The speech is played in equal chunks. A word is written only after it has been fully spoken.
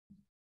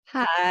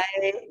Hi,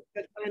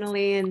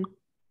 finally, and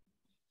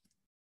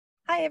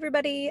Hi,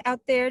 everybody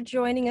out there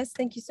joining us.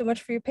 Thank you so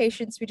much for your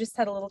patience. We just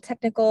had a little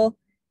technical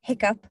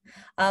hiccup.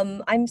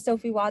 I'm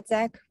Sophie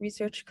Wadzak,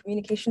 Research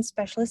Communication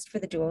Specialist for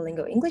the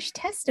Duolingo English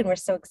Test, and we're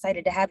so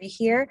excited to have you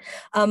here.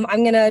 I'm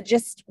going to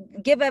just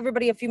give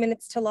everybody a few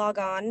minutes to log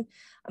on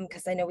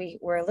because I know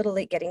we're a little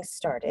late getting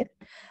started.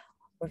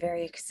 We're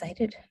very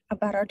excited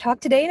about our talk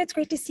today, and it's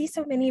great to see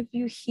so many of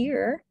you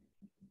here.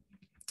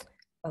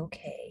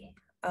 Okay.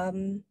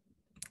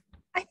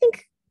 I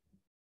think,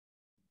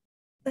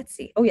 let's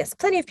see. Oh yes,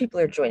 plenty of people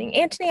are joining.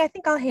 Anthony, I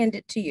think I'll hand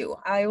it to you.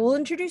 I will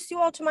introduce you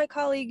all to my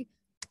colleague,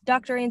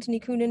 Dr. Anthony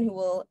Coonan, who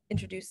will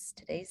introduce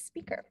today's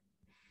speaker.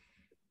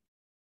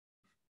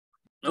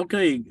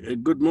 Okay,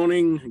 good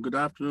morning, good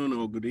afternoon,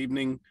 or good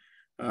evening,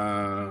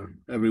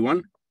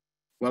 everyone.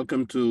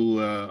 Welcome to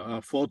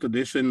our fourth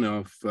edition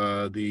of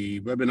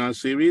the webinar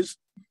series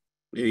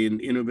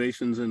in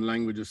Innovations in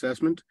Language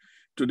Assessment.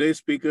 Today's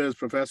speaker is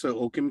Professor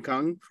Okim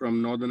Kang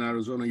from Northern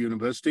Arizona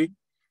University.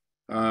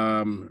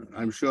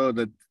 I'm sure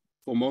that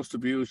for most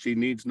of you, she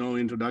needs no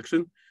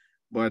introduction,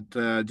 but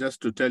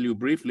just to tell you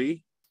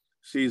briefly,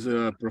 she's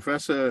a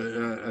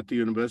professor at the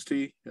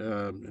university,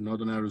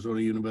 Northern Arizona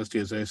University,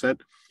 as I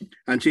said,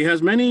 and she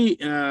has many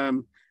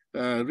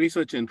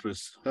research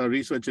interests. Her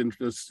research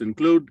interests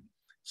include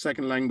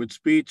second language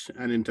speech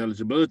and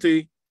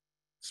intelligibility,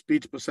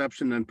 speech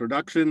perception and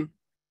production,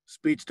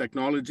 speech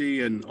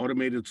technology and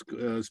automated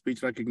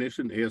speech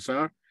recognition,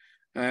 ASR,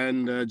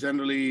 and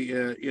generally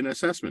in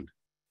assessment.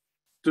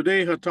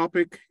 Today, her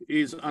topic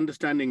is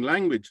understanding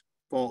language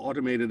for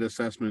automated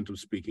assessment of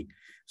speaking.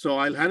 So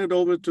I'll hand it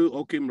over to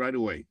Okim right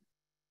away.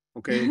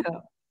 Okay,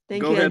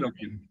 go ahead,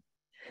 Okim.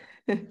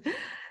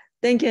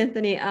 Thank you,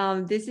 Anthony.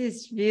 This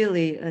is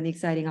really an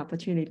exciting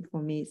opportunity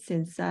for me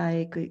since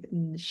I could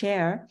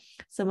share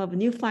some of the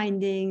new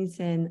findings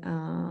and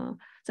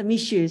some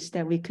issues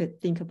that we could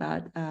think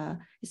about,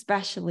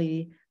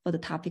 especially for the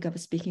topic of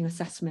speaking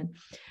assessment.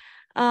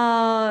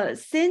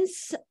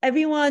 Since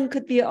everyone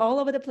could be all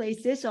over the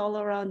places, all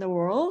around the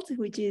world,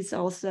 which is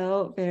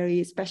also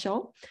very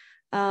special.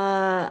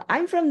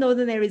 I'm from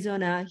Northern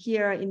Arizona,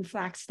 here in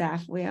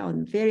Flagstaff. We're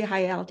on very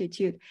high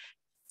altitude,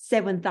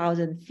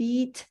 7,000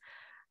 feet,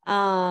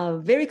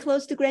 very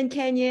close to Grand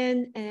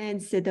Canyon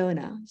and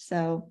Sedona.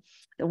 So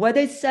the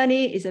weather is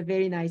sunny, it's a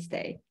very nice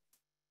day.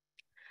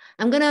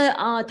 I'm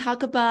gonna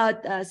talk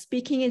about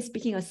speaking and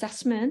speaking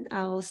assessment.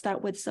 I'll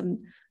start with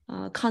some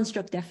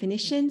construct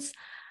definitions.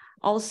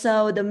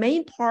 Also, the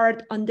main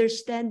part,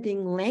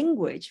 understanding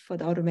language for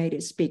the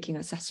automated speaking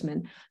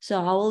assessment. So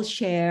I will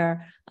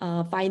share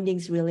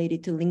findings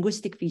related to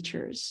linguistic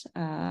features.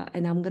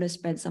 And I'm going to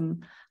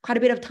spend quite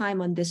a bit of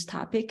time on this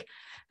topic.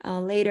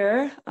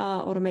 Later,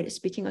 automated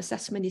speaking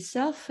assessment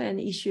itself and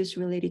issues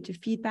related to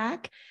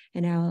feedback.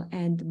 And I'll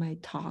end my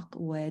talk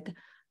with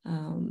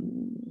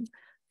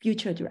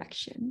future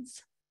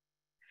directions.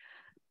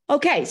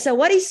 Okay, so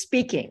what is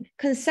speaking?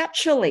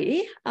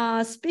 Conceptually,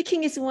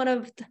 speaking is one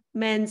of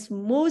man's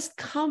most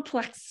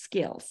complex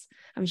skills.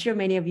 I'm sure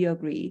many of you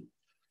agree.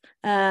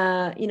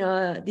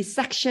 The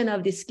section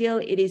of the skill,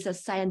 it is a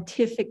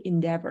scientific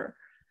endeavor.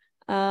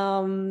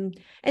 And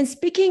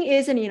speaking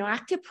is an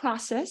interactive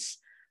process.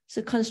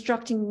 So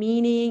constructing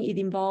meaning, it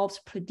involves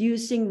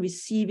producing,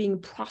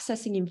 receiving,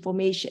 processing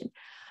information.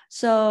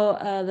 So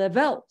the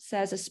Velt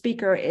says a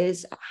speaker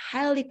is a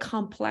highly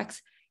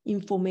complex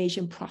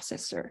information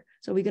processor.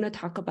 So we're going to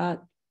talk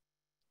about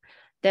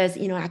there's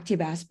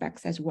interactive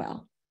aspects as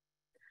well.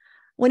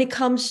 When it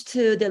comes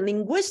to the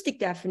linguistic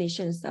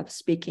definitions of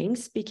speaking,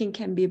 speaking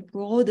can be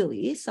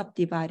broadly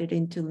subdivided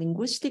into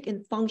linguistic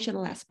and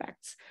functional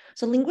aspects.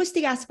 So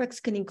linguistic aspects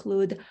can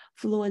include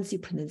fluency,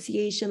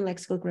 pronunciation,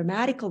 lexical,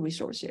 grammatical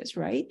resources,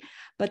 right?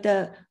 But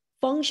the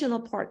functional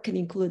part can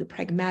include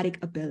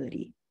pragmatic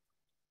ability.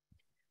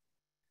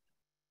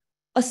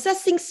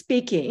 Assessing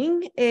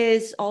speaking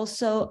is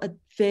also a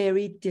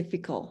very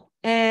difficult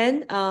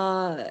and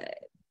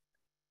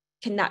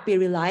cannot be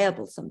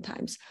reliable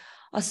sometimes.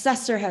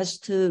 Assessor has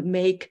to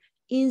make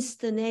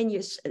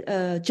instantaneous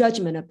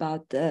judgment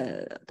about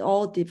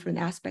all different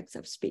aspects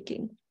of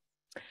speaking.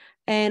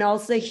 And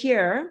also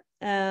here,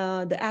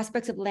 the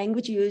aspects of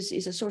language use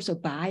is a source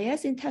of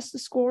bias in test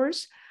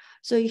scores.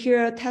 So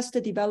here, test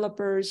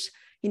developers,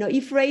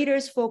 if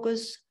raters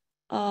focus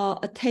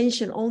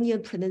attention only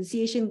on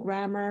pronunciation,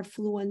 grammar,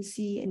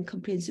 fluency, and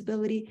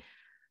comprehensibility,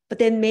 but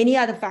then many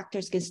other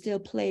factors can still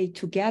play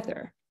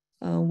together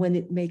when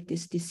it make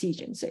this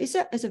decision. So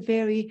it's a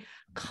very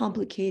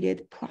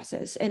complicated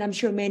process, and I'm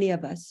sure many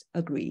of us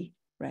agree,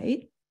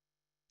 right?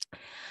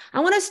 I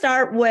want to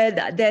start with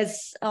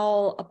this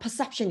a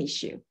perception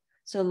issue.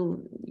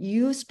 So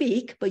you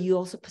speak, but you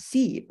also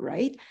perceive,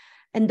 right?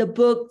 And the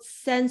book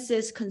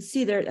Senses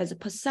Considered as a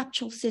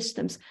Perceptual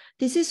Systems.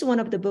 This is one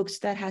of the books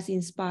that has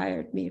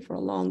inspired me for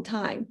a long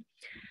time.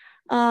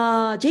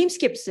 James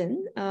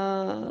Gibson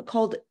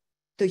called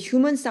The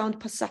Human Sound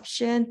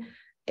Perception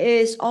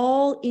is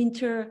all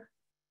interrelated.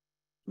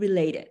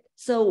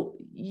 So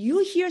you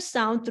hear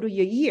sound through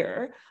your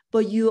ear,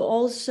 but you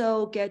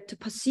also get to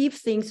perceive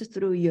things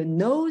through your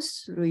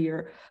nose, through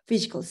your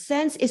physical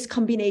sense. It's a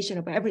combination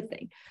of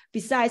everything.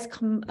 Besides,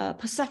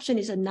 perception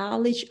is a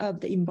knowledge of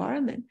the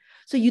environment.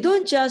 So you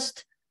don't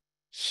just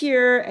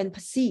hear and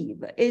perceive,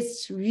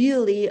 it's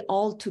really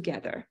all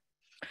together.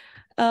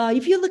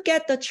 If you look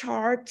at the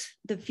chart,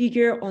 the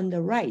figure on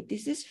the right,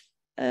 this is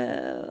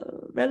a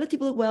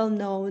relatively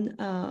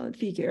well-known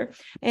figure.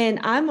 And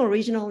I'm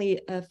originally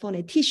a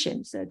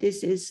phonetician, so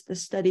this is the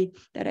study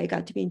that I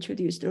got to be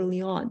introduced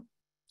early on.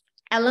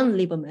 Alan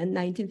Lieberman,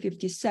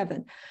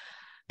 1957.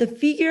 The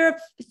figure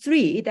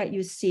 3 that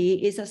you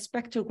see is a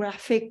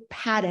spectrographic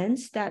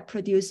patterns that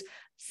produce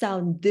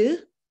sound D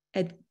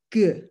and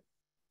G.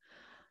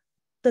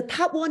 The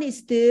top one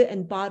is D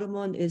and bottom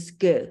one is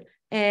G.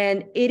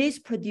 And it is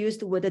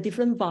produced with a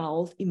different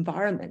vowel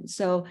environment.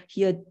 So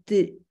here,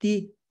 D,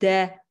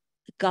 de,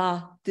 ga,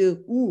 de,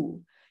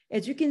 u.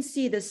 As you can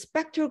see, the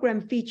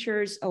spectrogram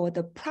features or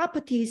the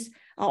properties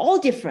are all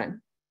different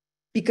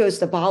because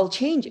the vowel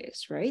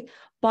changes, right?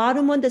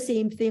 Bottom one, the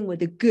same thing with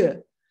the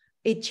G.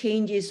 It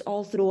changes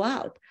all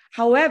throughout.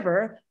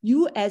 However,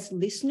 you as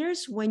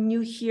listeners, when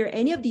you hear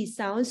any of these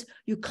sounds,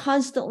 you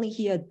constantly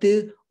hear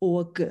D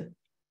or G.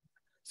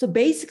 So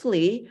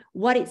basically,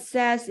 what it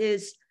says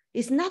is,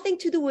 it's nothing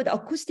to do with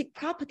acoustic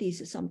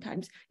properties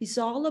sometimes. It's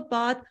all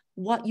about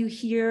what you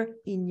hear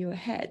in your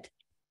head.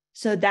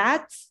 So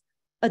that's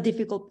a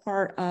difficult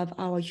part of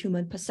our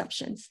human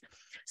perceptions.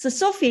 So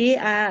Sophie,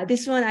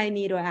 this one I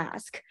need to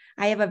ask.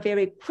 I have a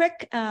very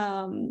quick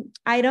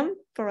item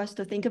for us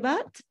to think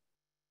about.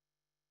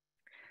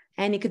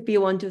 And it could be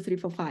 1, 2, 3,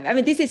 4, 5. I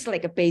mean, this is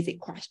like a basic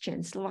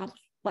question. So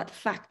what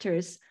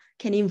factors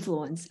can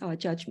influence our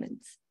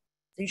judgments?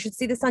 You should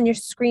see this on your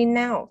screen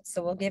now.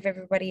 So we'll give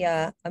everybody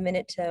a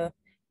minute to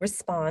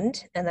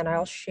respond, and then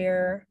I'll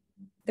share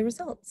the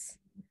results.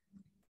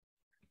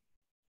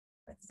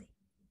 Let's see.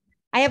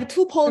 I have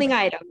 2 polling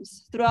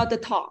items throughout the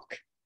talk.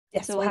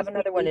 Yes, so we'll have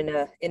another one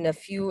in a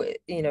few,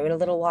 in a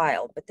little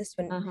while. But this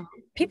one,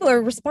 people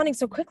are responding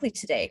so quickly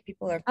today.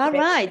 People are all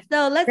right.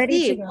 So let's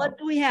see, what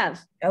do we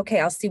have?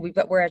 Okay, I'll see.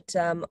 We're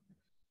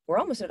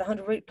almost at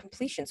 100%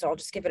 completion. So I'll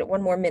just give it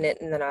 1 more minute,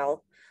 and then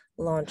I'll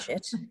launch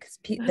it because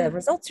the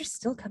results are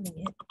still coming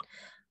in.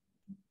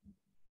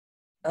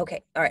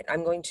 Okay, all right.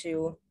 I'm going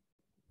to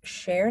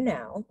share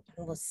now,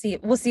 and we'll see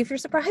if you're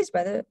surprised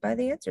by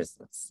the answers.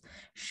 Let's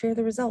share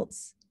the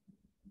results.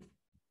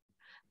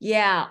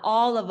 Yeah,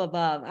 all of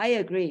above. I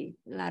agree.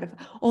 A lot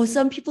of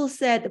some people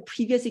said the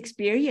previous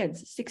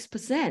experience,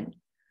 6%.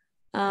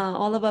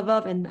 All of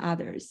above and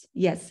others.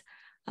 Yes.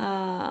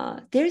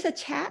 There's a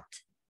chat.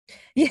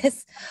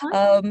 Yes.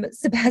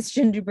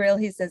 Sebastian Dubril,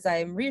 he says, I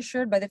am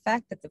reassured by the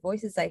fact that the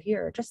voices I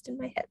hear are just in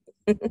my head.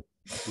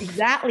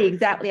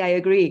 Exactly. I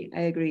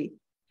agree.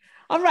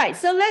 All right.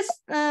 So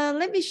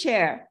let me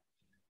share.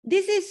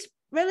 This is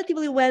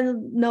relatively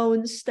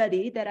well-known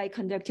study that I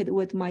conducted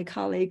with my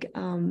colleague,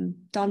 Don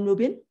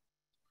Rubin,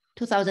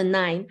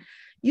 2009.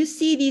 You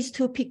see these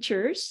 2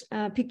 pictures.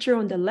 Picture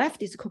on the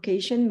left is a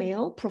Caucasian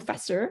male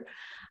professor.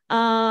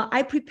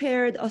 I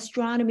prepared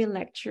astronomy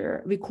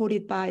lecture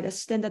recorded by the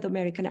standard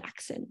American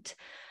accent.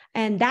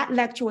 And that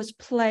lecture was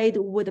played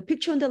with a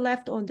picture on the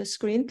left on the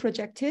screen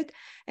projected,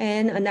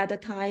 and another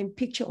time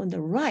picture on the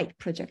right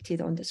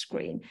projected on the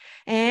screen.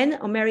 And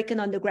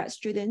American undergrad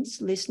students,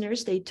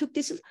 listeners, they took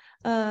this,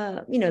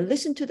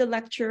 listened to the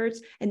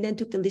lectures and then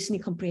took the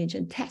listening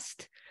comprehension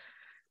test.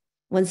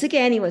 Once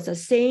again, it was the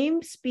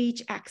same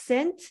speech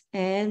accent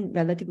and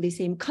relatively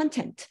same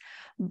content,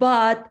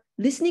 but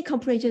listening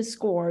comprehension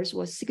scores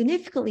was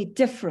significantly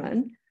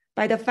different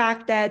by the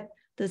fact that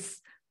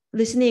this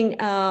listening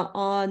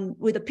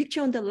with the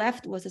picture on the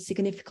left was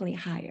significantly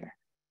higher,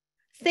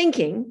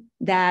 thinking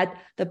that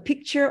the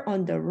picture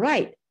on the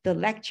right, the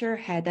lecture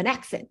had an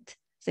accent.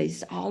 So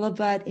it's all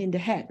about in the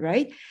head,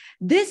 right?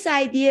 This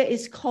idea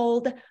is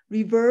called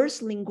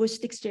reverse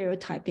linguistic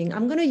stereotyping.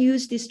 I'm going to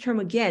use this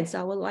term again, so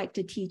I would like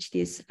to teach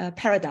this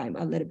paradigm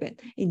a little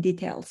bit in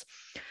details.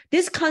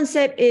 This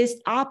concept is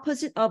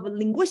opposite of a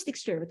linguistic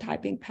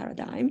stereotyping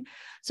paradigm.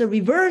 So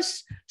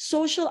reverse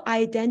social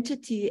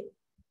identity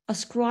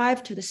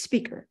ascribed to the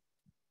speaker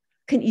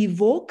can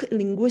evoke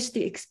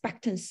linguistic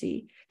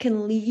expectancy,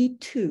 can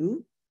lead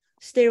to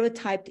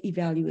stereotyped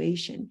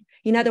evaluation.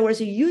 In other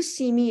words, you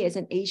see me as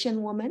an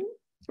Asian woman,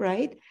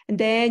 right? And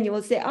then you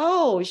will say,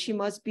 oh, she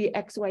must be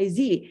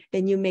XYZ.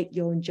 Then you make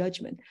your own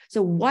judgment.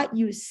 So what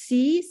you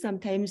see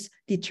sometimes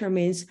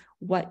determines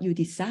what you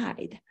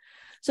decide.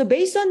 So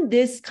based on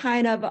this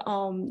kind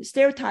of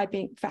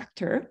stereotyping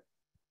factor,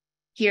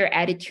 here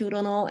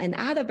attitudinal and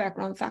other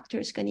background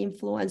factors can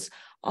influence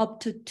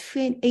up to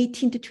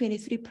 18 to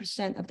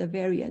 23% of the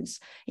variance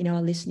in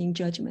our listening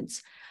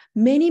judgments.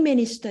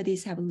 Many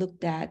studies have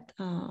looked at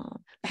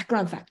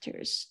background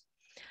factors.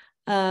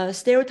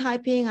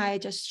 Stereotyping, I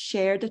just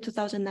shared the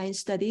 2009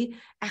 study,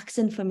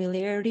 accent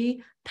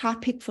familiarity,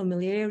 topic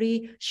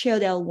familiarity,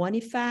 shared L1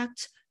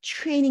 effects,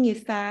 training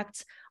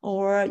effects,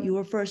 or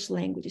your first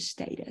language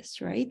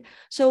status, right?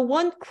 So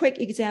one quick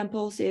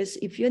example is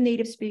if you're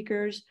native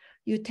speakers,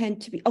 you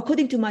tend to be,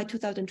 according to my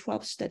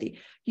 2012 study,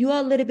 you are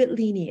a little bit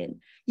lenient.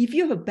 If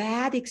you have a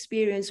bad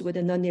experience with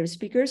the non-native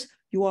speakers,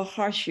 you are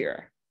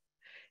harsher.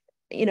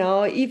 You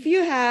know, if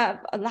you have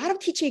a lot of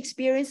teaching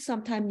experience,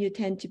 sometimes you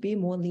tend to be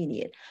more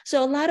lenient.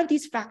 So a lot of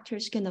these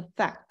factors can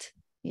affect,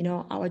 you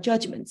know, our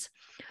judgments.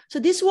 So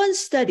this one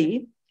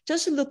study,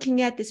 just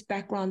looking at these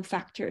background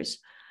factors,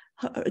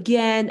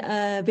 again,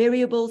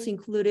 variables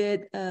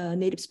included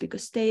native speaker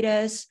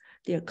status,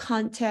 their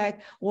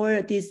contact,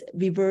 or this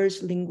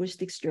reverse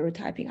linguistic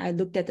stereotyping. I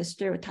looked at the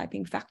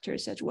stereotyping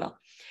factors as well.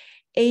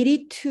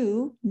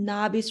 82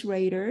 novice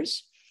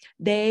raters,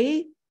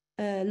 they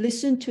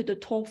listened to the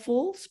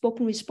TOEFL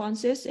spoken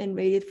responses and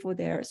rated for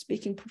their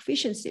speaking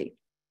proficiency.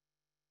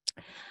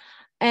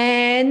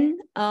 And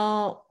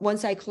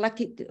once I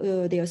collected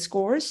their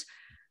scores,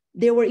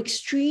 they were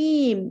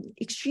extremely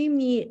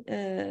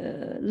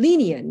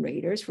lenient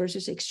raters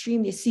versus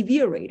extremely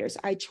severe raters.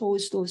 I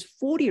chose those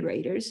 40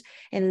 raters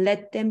and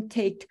let them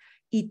take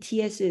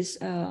ETS's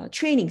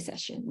training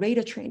session,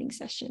 rater training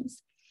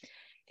sessions.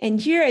 And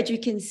here, as you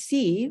can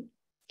see,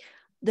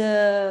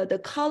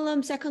 the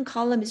column, second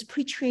column is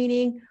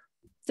pre-training,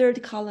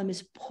 third column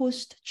is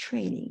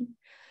post-training.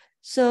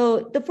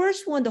 So the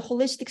first one, the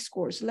holistic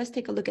scores, let's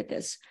take a look at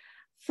this.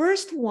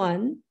 First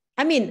one,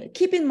 I mean,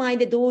 keep in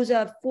mind that those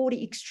are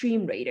 40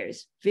 extreme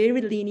raters,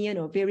 very lenient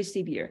or very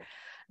severe.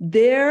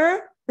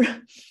 Their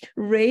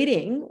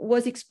rating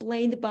was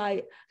explained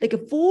by like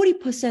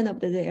 40% of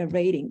their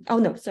rating. Oh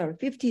no, sorry,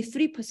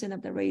 53%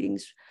 of the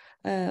ratings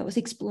was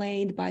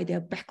explained by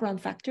their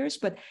background factors,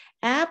 but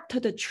after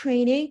the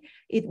training,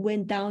 it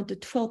went down to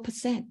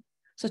 12%.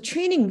 So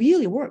training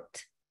really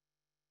worked.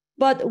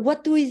 But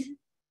what do we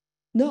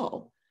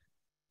know?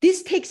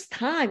 This takes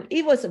time.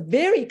 It was a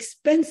very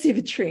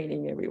expensive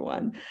training,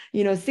 everyone.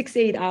 You know,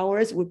 6-8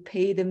 hours would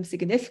pay them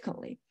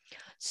significantly.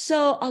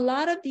 So a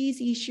lot of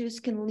these issues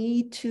can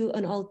lead to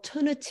an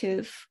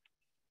alternative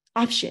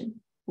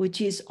option,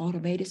 which is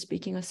automated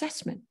speaking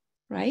assessment,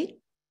 right?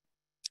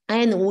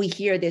 And we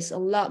hear this a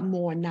lot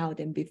more now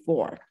than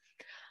before.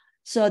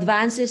 So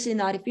advances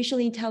in artificial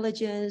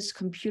intelligence,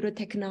 computer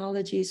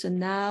technology. So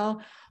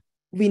now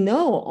we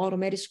know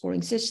automated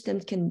scoring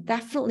systems can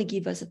definitely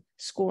give us a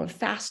score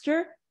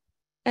faster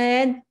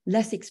and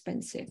less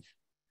expensive.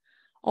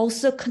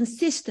 Also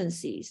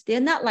consistencies.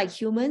 They're not like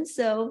humans,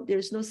 so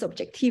there's no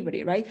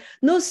subjectivity, right?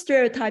 No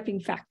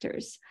stereotyping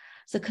factors.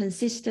 So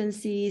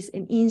consistencies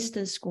and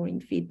instant scoring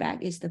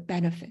feedback is the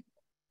benefit.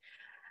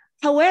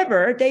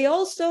 However, they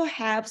also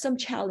have some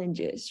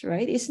challenges,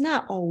 right? It's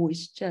not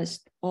always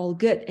just all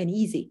good and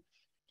easy.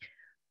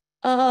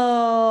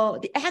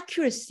 The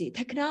accuracy,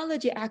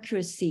 technology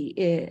accuracy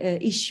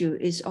issue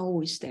is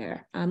always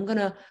there. I'm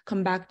gonna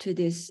come back to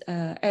this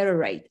error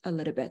rate a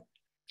little bit.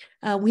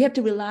 We have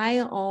to rely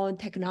on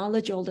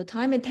technology all the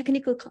time, and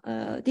technical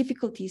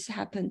difficulties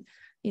happen,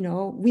 you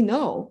know, we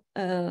know,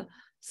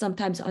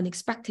 sometimes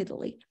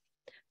unexpectedly.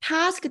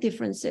 Task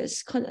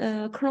differences,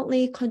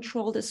 currently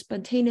controlled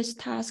spontaneous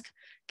task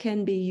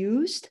can be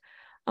used,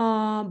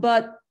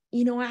 but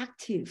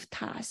active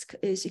task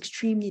is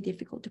extremely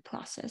difficult to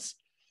process.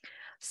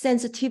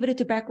 Sensitivity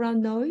to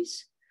background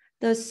noise,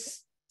 the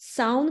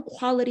sound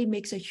quality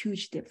makes a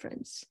huge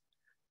difference.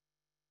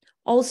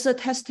 Also,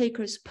 test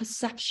takers'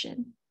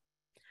 perception.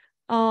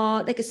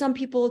 Like some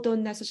people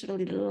don't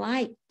necessarily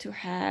like to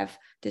have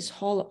this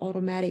whole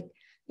automatic,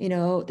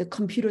 the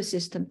computer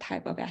system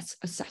type of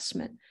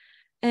assessment.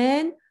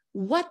 And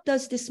what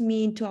does this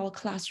mean to our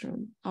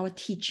classroom, our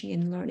teaching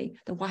and learning,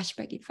 the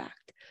washback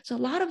effect? So a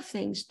lot of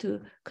things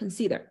to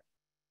consider.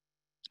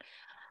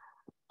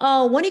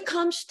 When it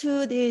comes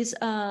to these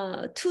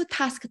two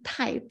task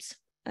types,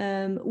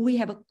 we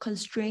have a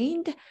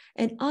constrained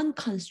and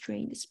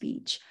unconstrained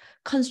speech.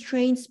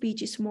 Constrained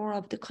speech is more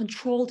of the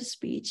controlled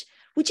speech,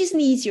 which is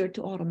easier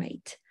to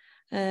automate,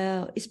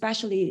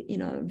 especially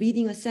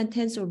reading a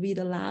sentence or read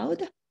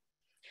aloud.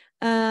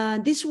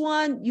 This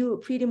one,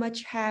 you pretty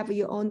much have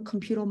your own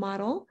computer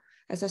model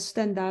as a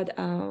standard,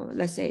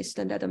 let's say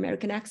standard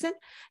American accent,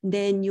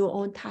 then your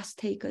own task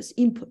takers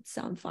input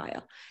sound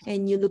file,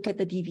 and you look at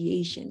the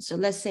deviation. So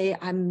let's say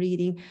I'm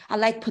reading, I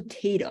like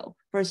potato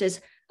versus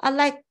I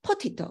like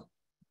potato.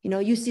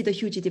 You see the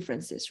huge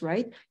differences,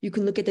 right? You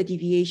can look at the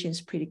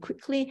deviations pretty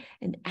quickly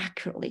and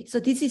accurately.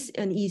 So this is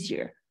an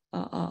easier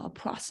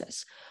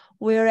process.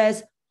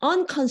 Whereas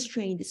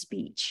unconstrained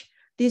speech,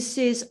 this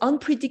is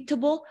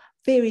unpredictable,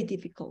 very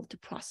difficult to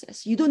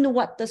process. You don't know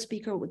what the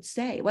speaker would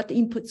say, what the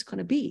input's going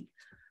to be.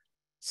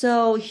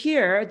 So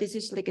here, this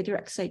is like a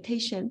direct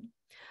citation.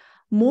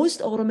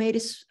 Most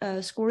automated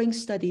scoring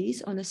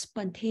studies on a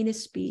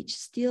spontaneous speech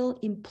still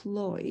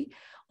employ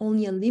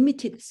only a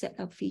limited set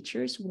of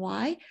features.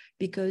 Why?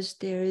 Because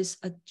there is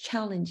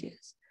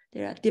challenges.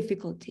 There are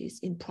difficulties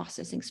in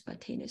processing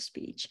spontaneous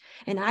speech.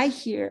 And I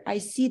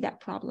see that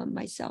problem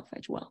myself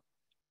as well.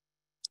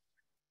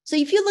 So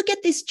if you look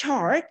at this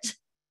chart,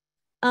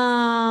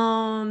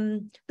 the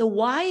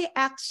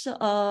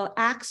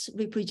y-axis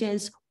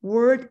represents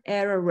word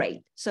error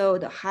rate. So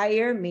the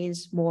higher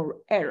means more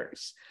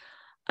errors.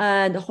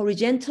 And the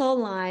horizontal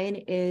line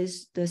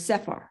is the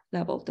CEFR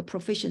level, the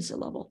proficiency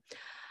level.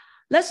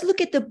 Let's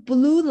look at the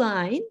blue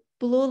line.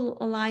 Blue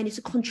line is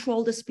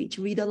controlled speech,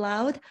 read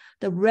aloud.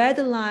 The red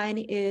line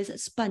is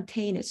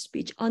spontaneous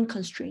speech,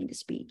 unconstrained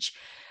speech.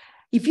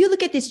 If you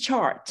look at this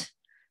chart,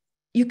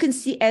 you can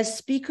see as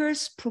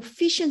speakers'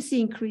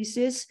 proficiency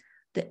increases,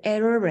 the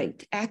error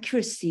rate,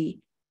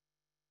 accuracy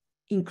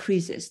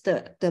increases,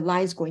 the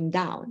lines going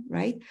down,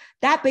 right?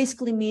 That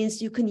basically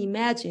means you can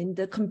imagine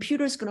the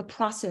computer is going to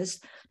process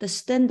the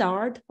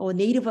standard or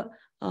native,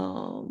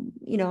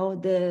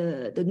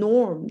 the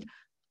normed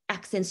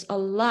accents a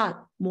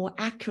lot more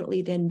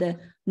accurately than the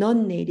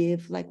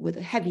non-native, like with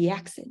heavy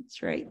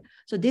accents, right?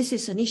 So this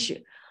is an issue.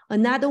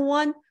 Another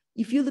one,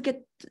 if you look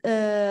at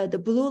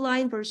the blue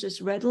line versus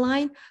red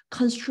line,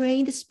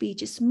 constrained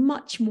speech is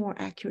much more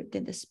accurate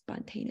than the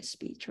spontaneous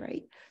speech,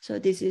 right? So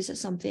this is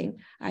something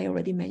I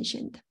already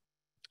mentioned.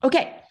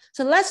 Okay,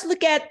 so let's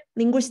look at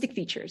linguistic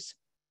features.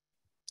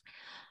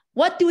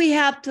 What do we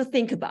have to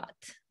think about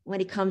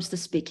when it comes to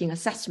speaking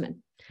assessment?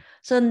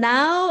 So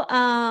now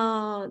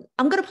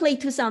I'm going to play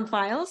 2 sound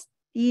files.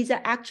 These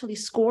are actually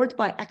scored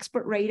by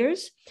expert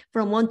raters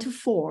from 1 to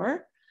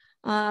 4.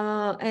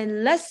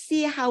 And let's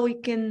see how we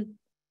can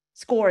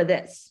score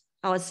this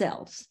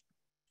ourselves.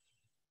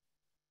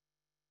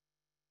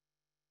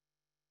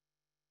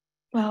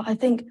 Well, I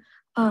think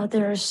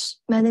there's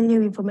many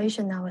new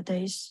information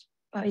nowadays.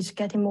 It's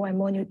getting more and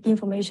more new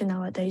information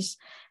nowadays.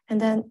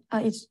 And then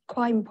it's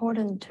quite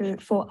important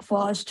for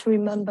us to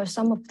remember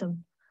some of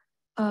them.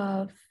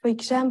 For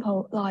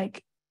example,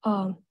 like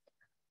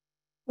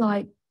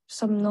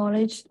some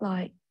knowledge,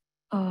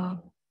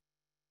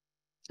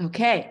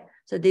 Okay,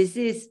 so this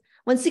is,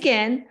 once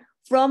again,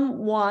 from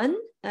 1,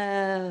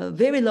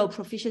 very low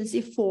proficiency,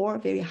 4,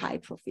 very high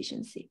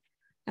proficiency.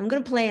 I'm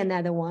going to play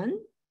another one.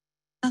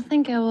 I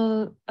think I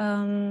will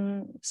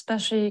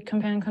especially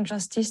compare and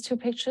contrast these 2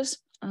 pictures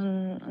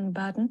on the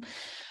button.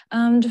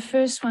 The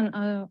first one,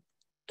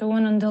 the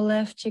one on the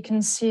left, you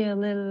can see a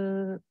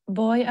little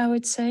boy, I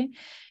would say.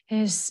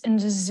 He's in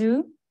the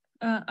zoo,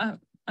 I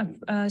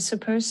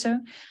suppose so,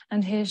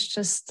 and he's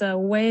just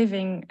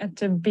waving at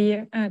the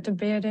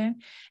bear there.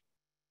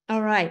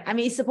 All right. I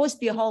mean, it's supposed to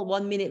be a whole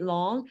 1 minute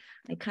long.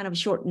 I kind of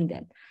shortened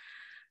it.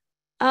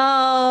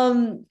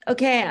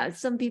 Okay,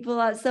 some people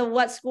are, so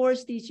what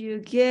scores did you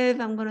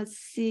give? I'm going to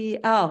see.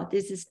 Oh,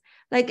 this is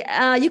like,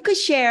 you could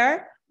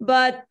share,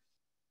 but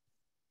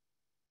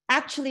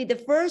actually the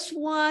first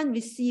one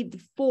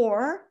received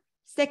 4,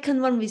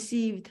 second one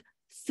received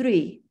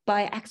 3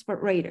 by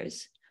expert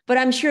raters. But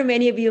I'm sure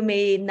many of you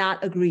may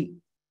not agree,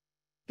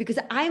 because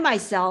I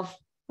myself,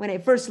 when I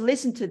first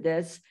listened to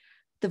this,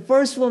 the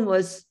first one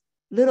was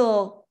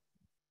little,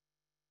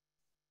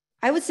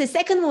 I would say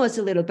second one was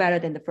a little better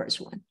than the first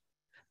one.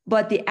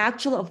 But the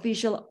actual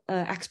official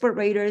expert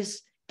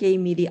raters gave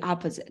me the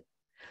opposite.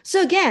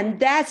 So again,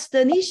 that's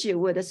the issue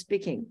with the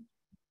speaking.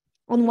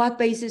 On what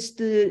basis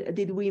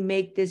did we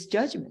make this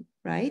judgment,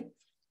 right?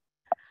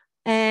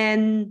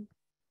 And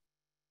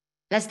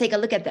let's take a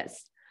look at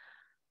this.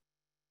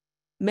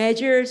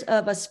 Measures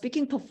of a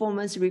speaking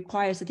performance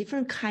requires a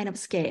different kind of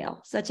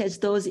scale, such as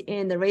those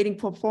in the rating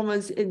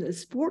performance in the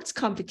sports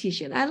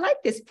competition. I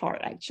like this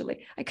part,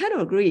 actually. I kind of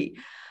agree.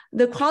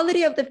 The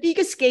quality of the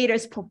figure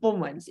skaters'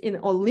 performance in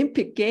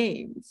Olympic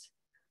Games,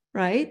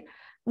 right?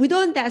 We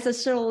don't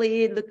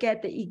necessarily look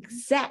at the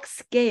exact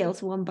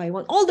scales one by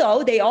one,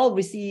 although they all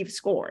receive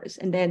scores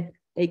and then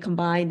they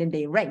combine and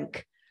they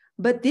rank.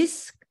 But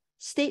this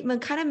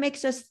statement kind of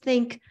makes us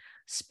think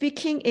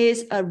speaking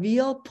is a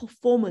real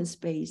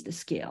performance-based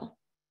skill,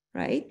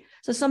 right?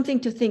 So something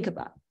to think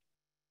about.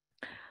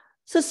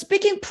 So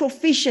speaking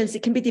proficiency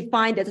can be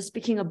defined as a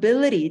speaking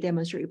ability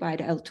demonstrated by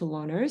the L2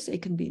 learners.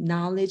 It can be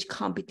knowledge,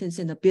 competence,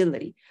 and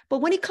ability. But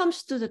when it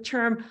comes to the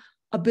term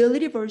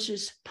ability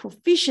versus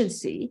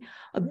proficiency,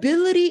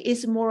 ability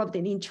is more of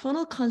an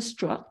internal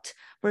construct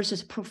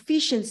versus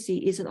proficiency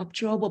is an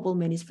observable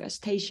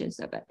manifestations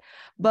of it.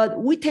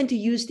 But we tend to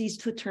use these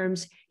 2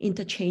 terms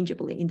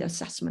interchangeably in the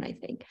assessment, I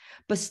think.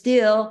 But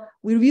still,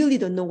 we really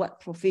don't know what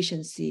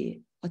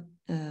proficiency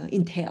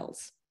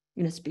entails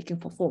in a speaking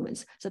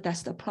performance. So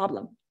that's the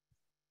problem.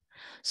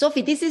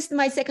 Sophie, this is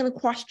my second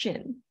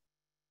question.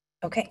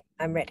 Okay,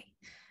 I'm ready.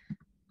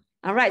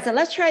 All right, so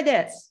let's try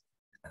this.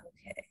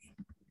 Okay,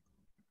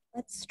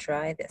 let's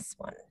try this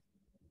one.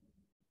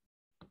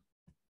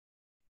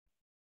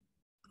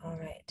 All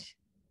right.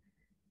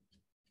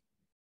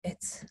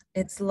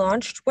 It's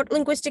launched. What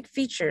linguistic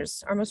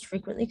features are most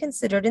frequently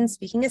considered in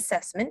speaking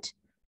assessment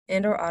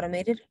and or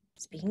automated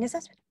speaking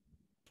assessment?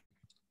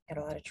 Got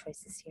a lot of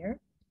choices here.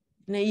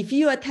 Now, if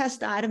you're a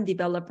test item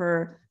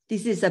developer,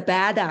 this is a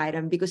bad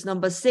item because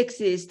number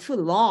 6 is too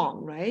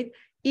long, right?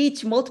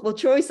 Each multiple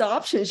choice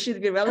option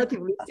should be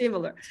relatively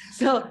similar.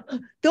 So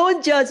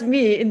don't judge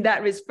me in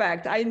that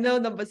respect. I know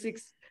number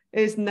 6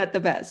 is not the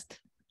best.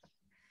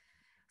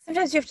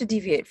 Sometimes you have to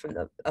deviate from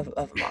the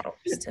model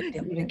just to be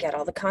able to get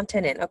all the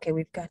content in. Okay,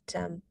 we've got,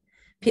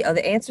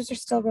 the answers are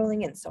still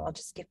rolling in, so I'll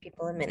just give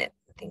people a minute.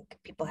 I think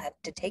people had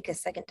to take a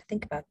second to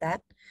think about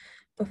that.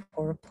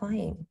 before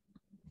replying.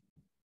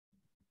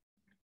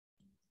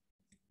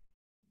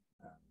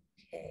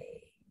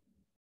 Okay.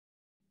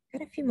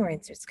 Got a few more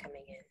answers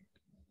coming in.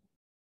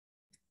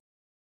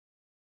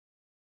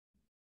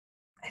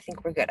 I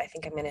think we're good. I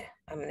think I'm gonna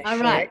All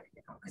share right.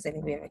 it now because I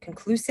think we have a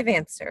conclusive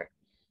answer.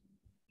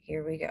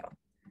 Here we go.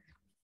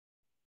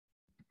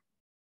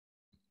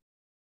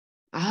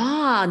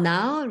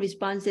 Now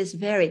responses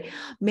vary.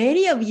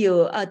 Many of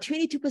you,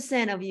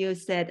 22% of you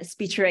said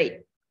speech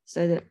rate.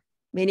 So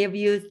many of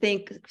you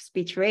think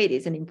speech rate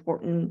is an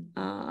important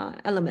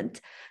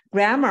element.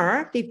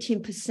 Grammar,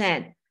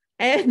 15%,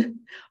 and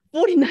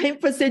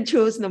 49%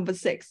 chose number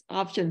 6,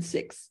 option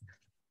 6.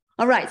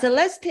 All right, so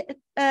let's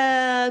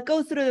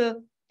go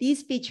through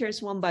these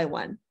features one by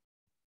one.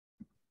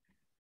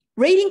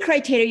 Rating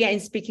criteria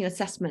in speaking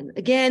assessment.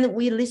 Again,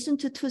 we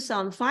listened to 2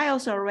 sound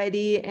files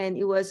already, and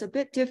it was a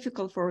bit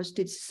difficult for us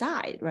to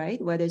decide,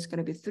 right? Whether it's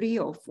going to be 3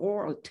 or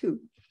 4 or 2.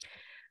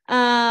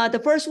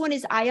 The first one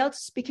is IELTS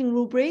speaking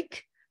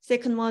rubric.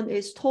 Second one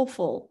is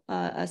TOEFL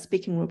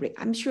speaking rubric.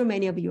 I'm sure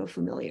many of you are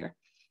familiar.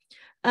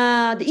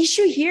 The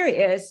issue here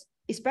is,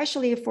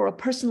 especially for a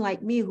person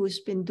like me who's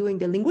been doing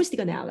the linguistic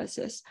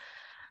analysis,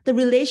 the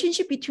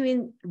relationship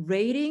between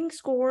rating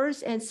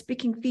scores and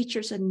speaking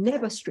features are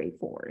never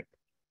straightforward.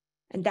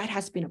 And that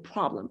has been a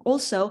problem.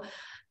 Also,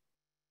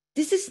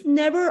 this is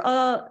never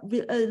a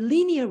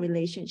linear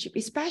relationship,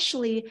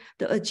 especially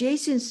the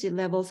adjacency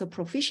levels of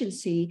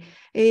proficiency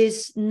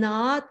is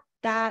not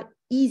that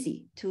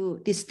easy to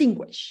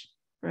distinguish,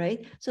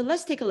 right? So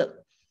let's take a look.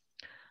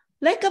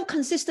 Lack of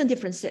consistent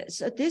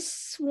differences.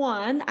 This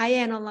one, I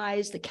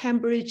analyzed the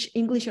Cambridge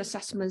English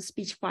Assessment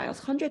speech files,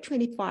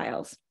 120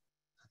 files,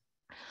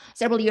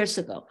 several years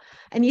ago.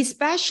 And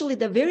especially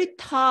the very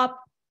top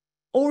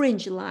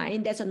orange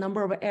line, that's a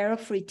number of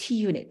error-free T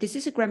unit. This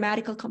is a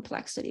grammatical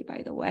complexity,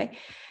 by the way.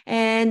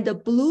 And the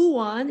blue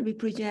one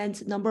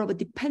represents number of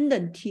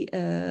dependent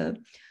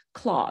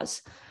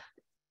clause.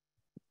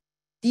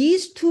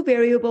 These 2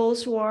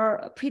 variables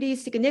were pretty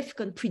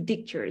significant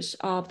predictors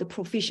of the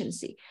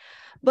proficiency.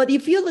 But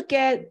if you look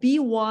at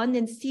B1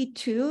 and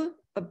C2,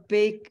 a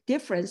big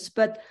difference,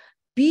 but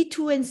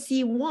B2 and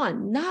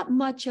C1, not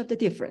much of the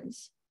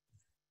difference.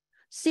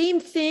 Same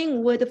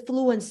thing with the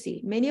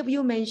fluency. Many of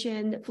you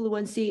mentioned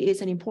fluency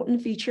is an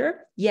important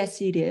feature. Yes,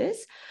 it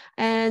is.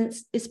 And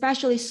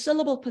especially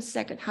syllable per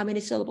second, how many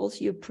syllables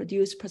you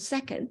produce per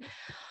second.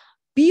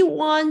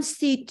 B1,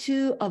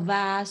 C2, a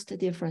vast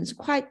difference,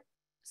 quite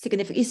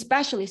significant,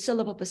 especially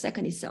syllable per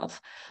second itself.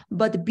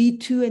 But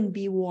B2 and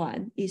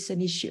B1 is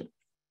an issue.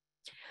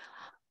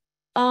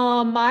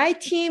 My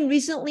team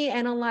recently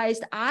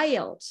analyzed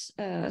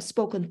IELTS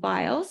spoken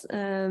files,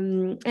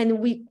 and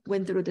we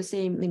went through the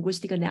same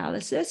linguistic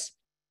analysis.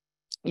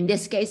 In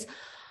this case,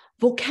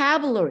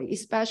 vocabulary,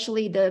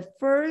 especially the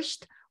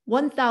first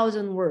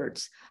 1,000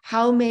 words,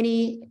 how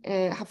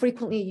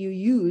frequently you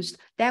used,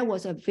 that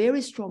was a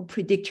very strong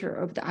predictor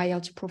of the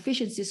IELTS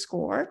proficiency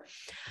score.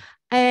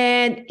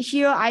 And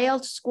here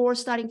IELTS score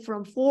starting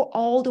from 4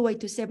 all the way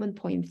to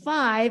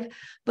 7.5,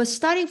 but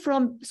starting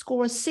from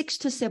score 6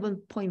 to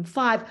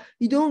 7.5,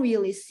 you don't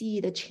really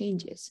see the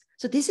changes.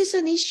 So this is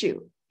an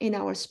issue in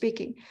our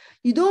speaking.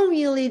 You don't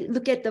really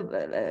look at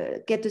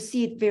the, get to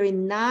see a very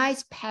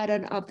nice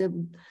pattern of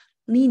the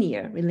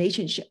linear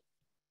relationship.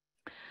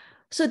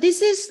 So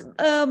this is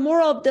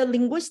more of the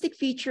linguistic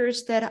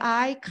features that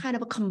I kind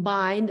of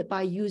combined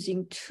by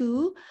using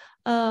 2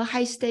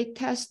 high-stake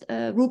test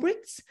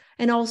rubrics,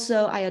 and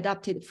also I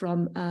adopted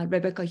from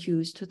Rebecca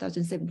Hughes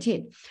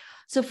 2017.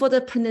 So for the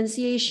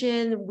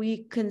pronunciation,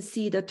 we can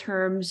see the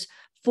terms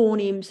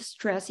phonemes,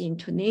 stress,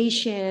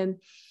 intonation.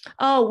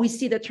 We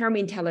see the term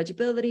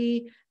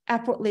intelligibility.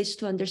 Effortless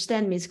to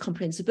understand means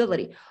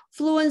comprehensibility.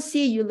 Fluency,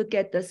 you look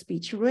at the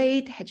speech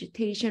rate,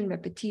 agitation,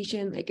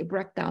 repetition, like a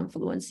breakdown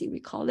fluency, we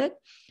call it.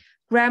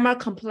 Grammar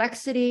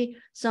complexity,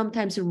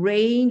 sometimes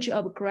range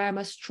of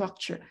grammar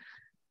structure.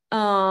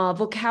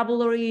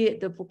 Vocabulary,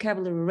 the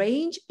vocabulary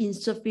range,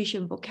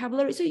 insufficient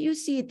vocabulary. So you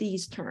see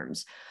these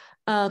terms.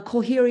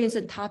 Coherence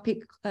and topic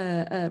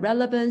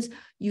relevance,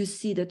 you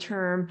see the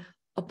term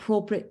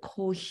appropriate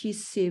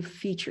cohesive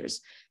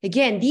features.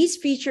 Again, these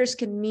features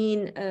can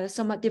mean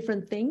somewhat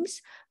different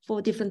things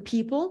for different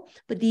people,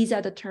 but these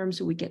are the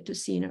terms we get to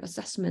see in our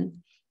assessment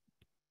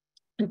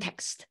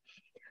context.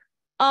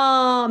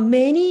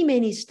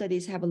 Many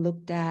studies have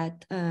looked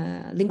at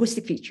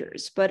linguistic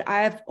features, but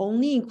I've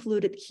only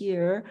included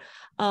here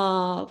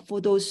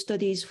for those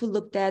studies who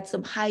looked at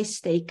some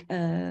high-stake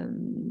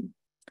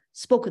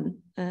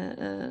spoken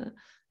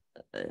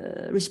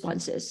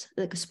responses,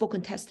 like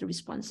spoken test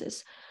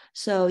responses.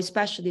 So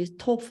especially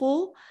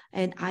TOEFL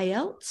and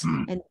IELTS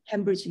and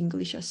Cambridge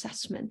English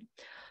Assessment.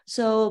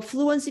 So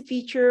fluency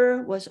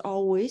feature was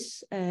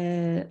always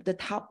the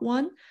top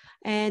one.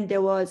 And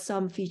there was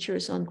some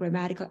features on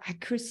grammatical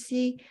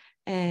accuracy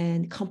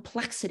and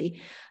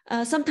complexity.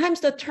 Sometimes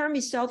the term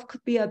itself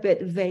could be a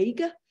bit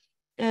vague.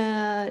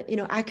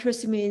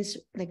 accuracy means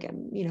like,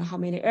 how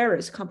many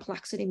errors.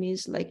 Complexity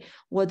means like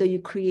whether you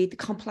create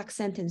complex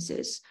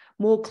sentences,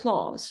 more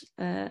clause,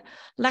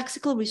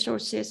 lexical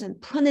resources, and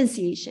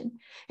pronunciation.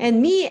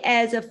 And me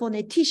as a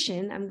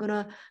phonetician, I'm going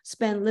to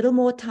spend a little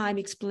more time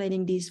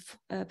explaining these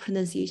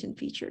pronunciation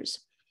features.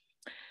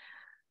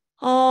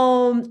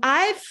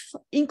 I've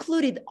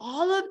included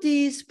all of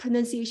these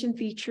pronunciation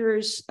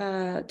features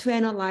to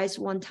analyze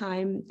one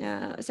time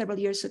several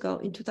years ago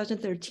in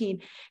 2013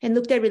 and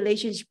looked at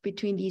relationship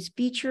between these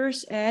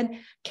features and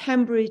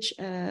Cambridge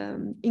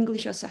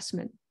English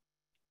assessment,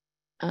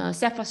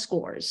 CEFA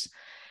scores.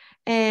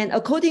 And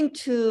according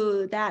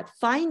to that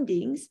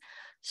findings,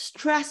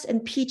 stress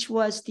and pitch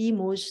was the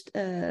most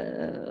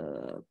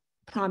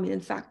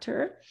prominent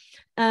factor.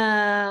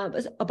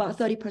 About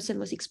 30%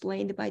 was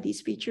explained by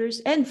these features,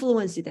 and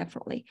fluency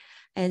definitely,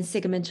 and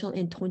segmental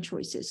and tone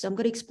choices. So I'm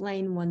going to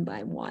explain one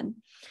by one.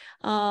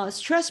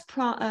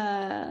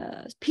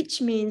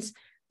 Pitch means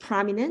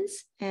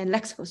prominence and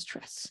lexical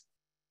stress.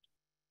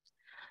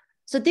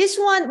 So this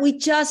one, we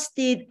just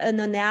did an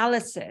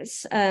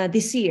analysis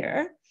this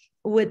year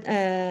with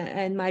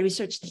and my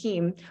research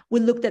team. We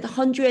looked at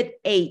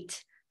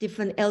 108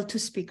 different L2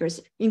 speakers,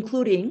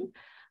 including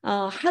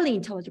highly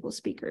intelligible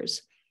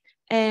speakers.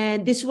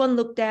 And this one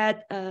looked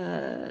at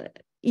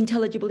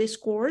intelligibility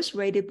scores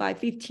rated by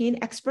 15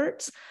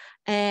 experts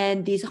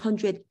and these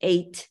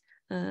 108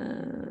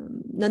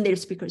 non-native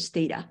speakers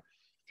data.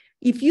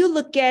 If you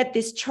look at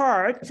this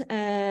chart,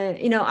 I'm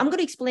going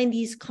to explain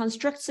these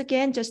constructs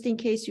again, just in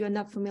case you are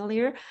not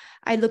familiar.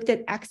 I looked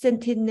at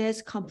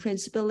accentedness,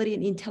 comprehensibility,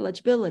 and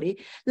intelligibility.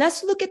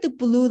 Let's look at the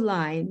blue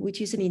line,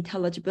 which is an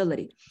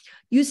intelligibility.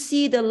 You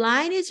see the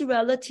line is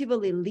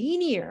relatively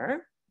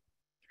linear,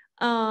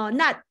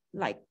 not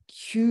like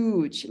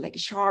huge, like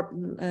sharp,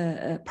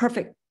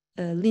 perfect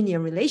linear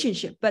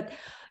relationship, but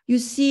you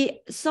see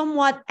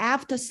somewhat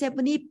after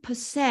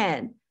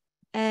 70%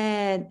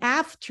 and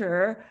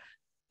after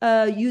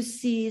you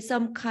see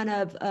some kind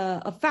of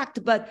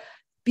effect, but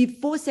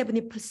before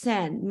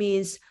 70%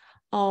 means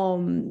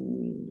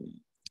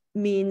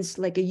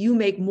like you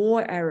make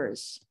more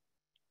errors,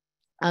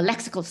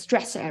 lexical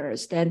stress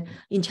errors, then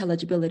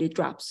intelligibility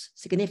drops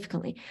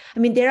significantly. I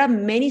mean, there are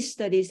many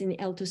studies in the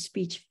L2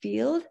 speech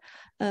field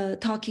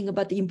talking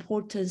about the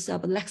importance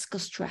of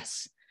lexical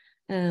stress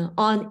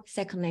on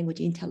second language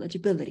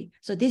intelligibility.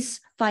 So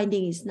this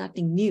finding is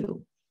nothing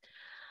new.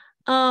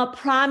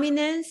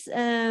 Prominence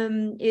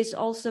is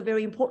also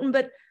very important,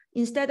 but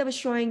instead of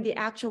showing the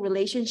actual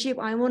relationship,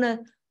 I want to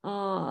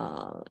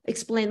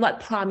explain what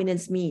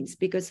prominence means,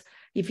 because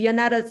if you're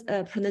not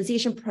a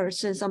pronunciation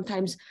person,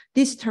 sometimes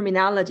this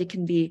terminology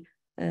can be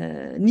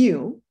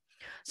new.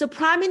 So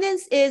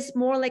prominence is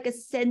more like a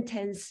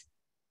sentence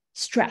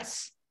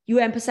stress. You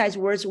emphasize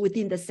words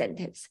within the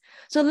sentence.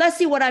 So let's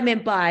see what I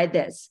meant by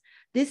this.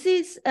 This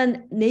is a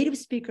native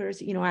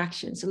speaker's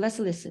interaction. So let's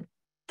listen.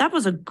 That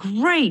was a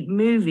great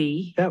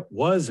movie. That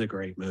was a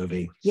great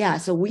movie. Yeah,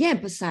 so we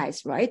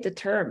emphasize, right, the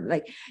term,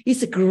 like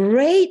it's a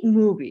great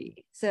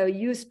movie. So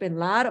you spend a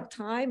lot of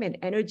time and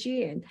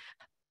energy and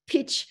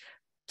pitch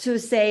to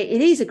say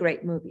it is a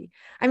great movie.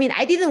 I mean,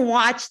 I didn't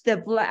watch the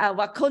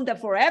Wakanda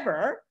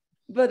Forever,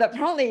 but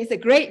apparently it's a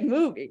great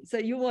movie. So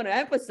you want to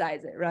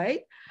emphasize it,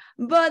 right?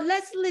 But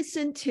let's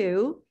listen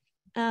to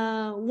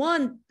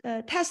one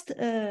test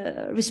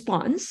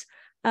response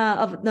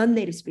of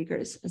non-native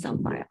speakers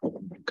on file.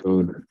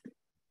 Code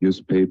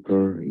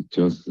newspaper is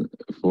just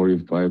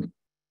 45%,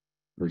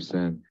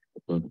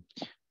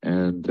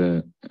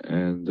 and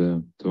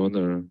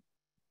donor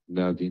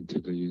not into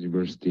the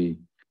university.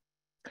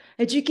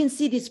 As you can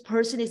see, this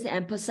person is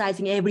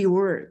emphasizing every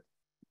word.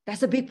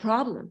 That's a big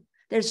problem.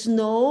 There's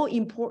no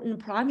important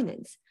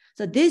prominence.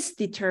 So this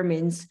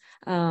determines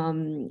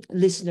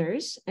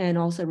listeners and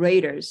also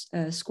raters'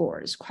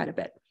 scores quite a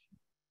bit.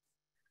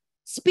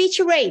 Speech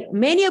rate.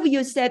 Many of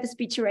you said the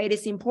speech rate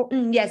is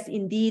important. Yes,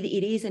 indeed,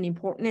 it is an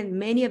important, and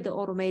many of the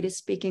automated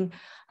speaking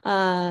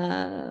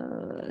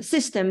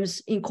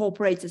systems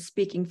incorporate the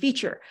speaking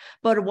feature.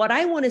 But what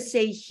I want to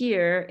say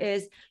here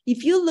is,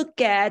 if you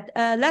look at,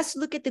 let's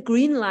look at the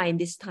green line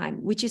this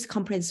time, which is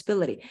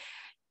comprehensibility.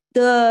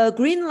 The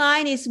green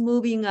line is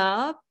moving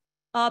up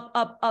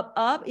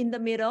in the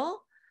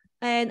middle,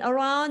 and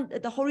around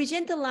the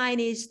horizontal line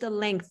is the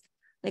length,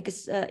 like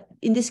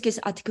in this case,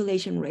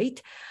 articulation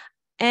rate.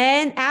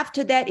 And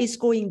after that is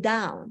going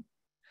down.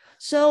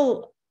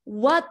 So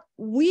what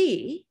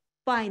we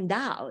find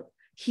out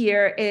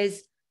here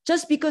is,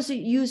 just because you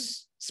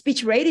use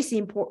speech rate is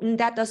important,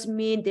 that doesn't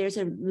mean there's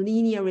a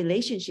linear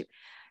relationship.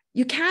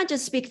 You can't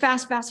just speak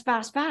fast, fast,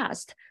 fast,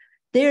 fast.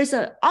 There's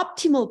an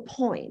optimal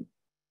point.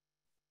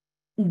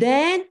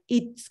 Then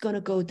it's going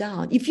to go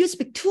down. If you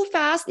speak too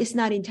fast, it's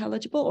not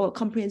intelligible or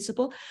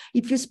comprehensible.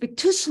 If you speak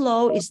too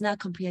slow, it's not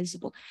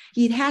comprehensible.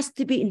 It has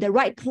to be in the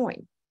right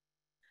point.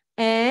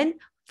 And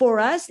for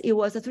us, it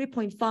was a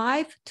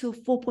 3.5 to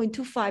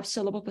 4.25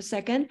 syllable per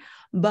second,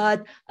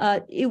 but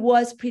it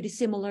was pretty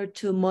similar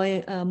to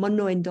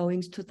Monroe and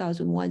Dowing's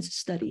 2001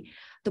 study.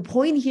 The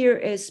point here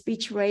is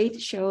speech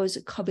rate shows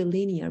a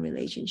curvilinear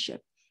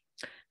relationship.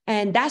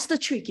 And that's the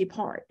tricky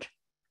part.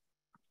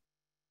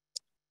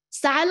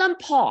 Silent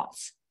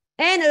pause.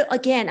 And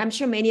again, I'm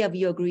sure many of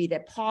you agree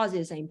that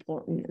pauses are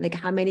important, like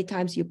how many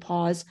times you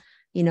pause,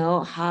 you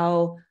know,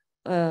 how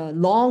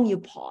long you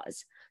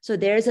pause. So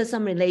there's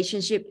some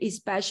relationship,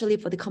 especially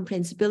for the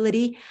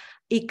comprehensibility.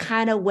 It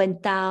kind of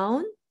went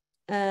down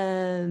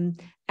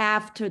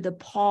after the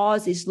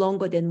pause is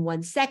longer than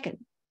 1 second,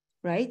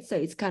 right? So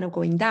it's kind of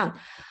going down.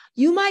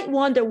 You might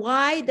wonder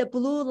why the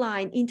blue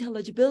line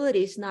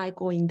intelligibility is not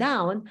going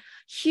down.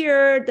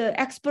 Here, the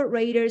expert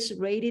raters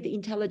rated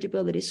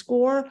intelligibility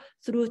score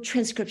through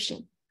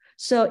transcription.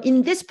 So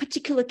in this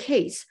particular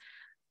case,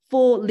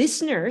 for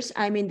listeners,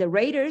 I mean the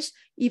raters,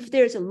 if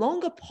there's a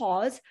longer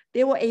pause,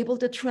 they were able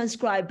to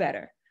transcribe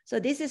better. So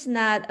this is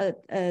not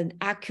an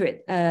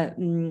accurate,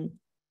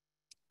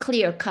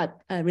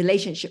 clear-cut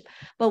relationship.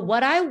 But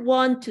what I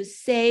want to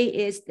say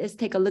is, let's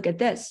take a look at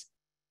this.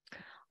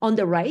 On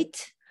the right,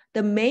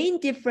 the main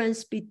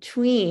difference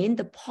between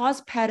the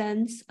pause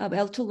patterns of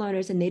L2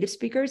 learners and native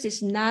speakers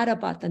is not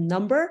about the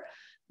number,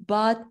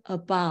 but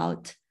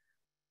about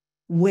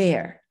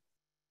where.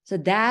 So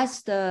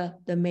that's the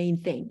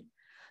main thing.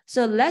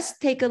 So let's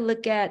take a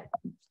look at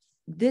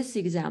this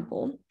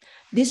example.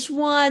 This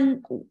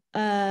one,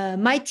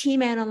 my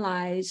team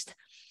analyzed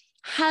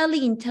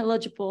highly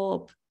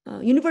intelligible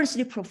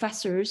university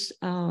professors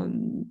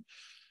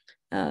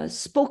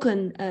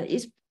spoken,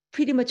 is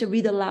pretty much a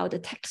read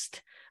aloud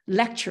text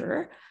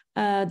lecture.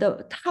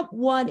 The top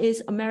one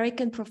is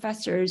American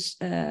professors'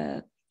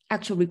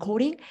 actual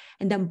recording,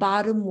 and then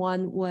bottom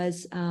one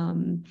was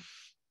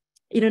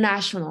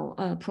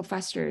international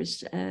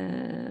professors'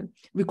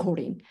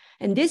 recording.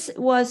 And this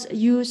was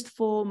used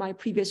for my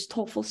previous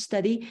TOEFL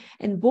study.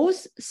 And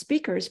both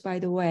speakers, by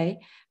the way,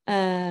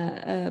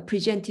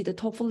 presented the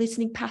TOEFL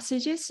listening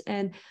passages,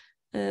 and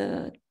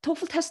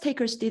TOEFL test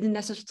takers didn't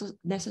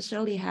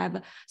necessarily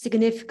have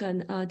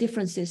significant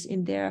differences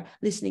in their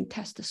listening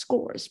test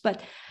scores.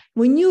 But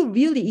when you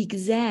really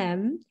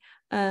examine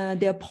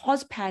their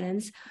pause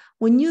patterns,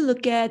 when you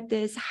look at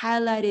this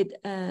highlighted,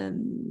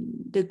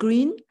 the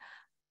green,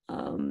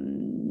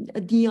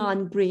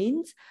 neon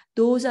greens,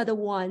 those are the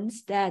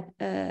ones that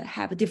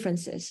have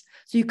differences.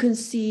 So you can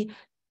see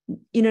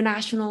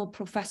international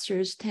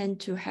professors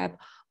tend to have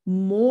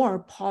more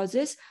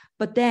pauses,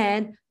 but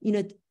then, you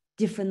know,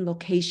 different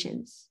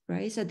locations,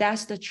 right? So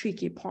that's the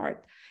tricky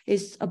part,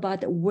 is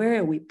about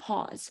where we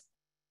pause.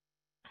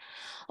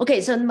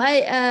 Okay, so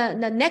my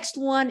the next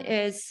one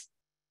is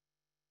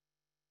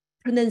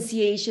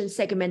pronunciation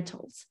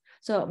segmentals.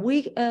 So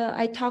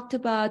I talked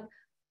about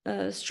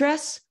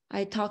stress.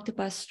 I talked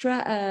about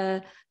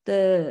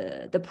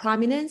the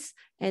prominence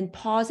and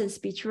pause and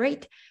speech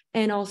rate,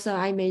 and also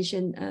I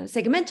mentioned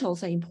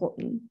segmentals are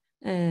important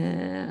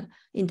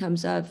in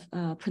terms of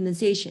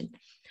pronunciation.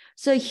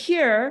 So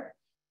here,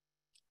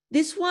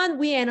 this one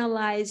we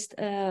analyzed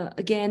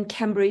again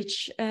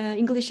Cambridge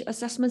English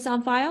assessment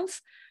sound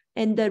files,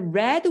 and the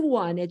red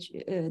one,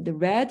 the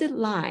red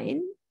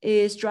line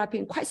is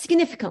dropping quite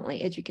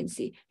significantly, as you can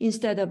see,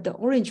 instead of the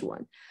orange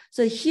one.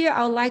 So here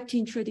I would like to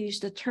introduce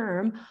the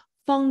term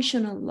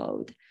functional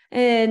load.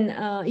 And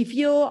if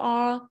you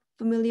are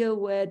familiar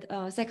with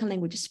second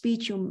language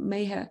speech, you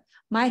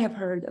might have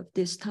heard of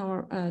this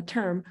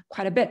term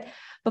quite a bit.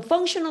 But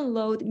functional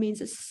load means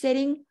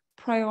setting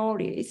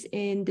priorities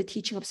in the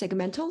teaching of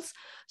segmentals.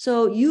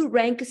 So you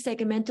rank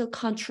segmental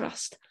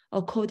contrast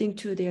according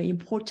to their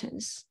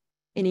importance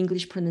in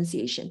English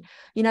pronunciation.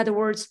 In other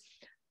words,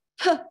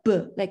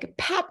 like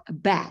pat,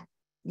 bad.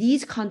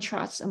 These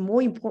contrasts are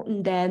more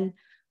important than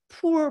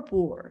poor,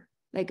 poor,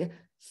 like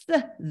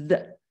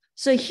the.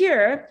 So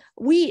here,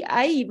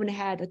 I even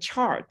had a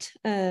chart.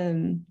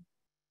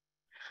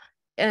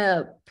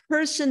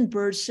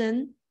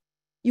 Person,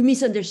 you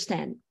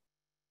misunderstand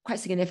quite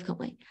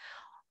significantly.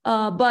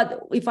 But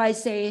if I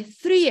say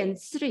 3 and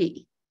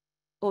 3,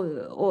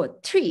 or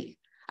 3,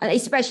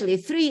 especially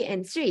 3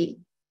 and 3,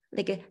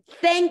 like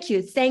thank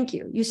you,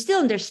 you still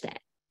understand.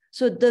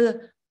 So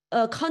the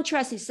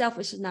contrast itself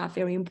is not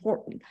very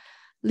important.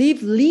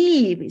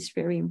 Leave is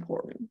very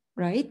important,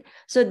 right?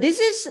 So this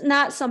is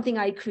not something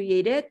I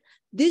created.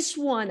 This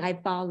one I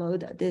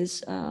followed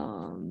this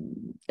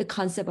a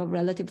concept of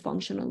relative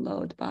functional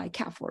load by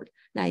Cafford,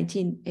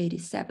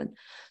 1987.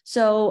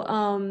 So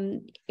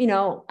you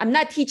know, I'm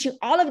not teaching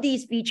all of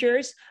these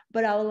features,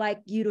 but I would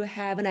like you to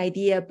have an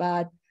idea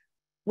about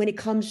when it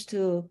comes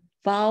to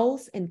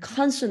vowels and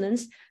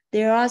consonants,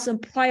 there are some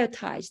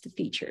prioritized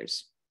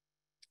features.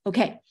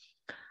 Okay.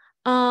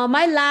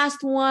 My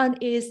last one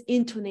is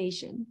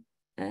intonation.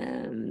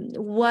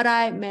 What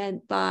I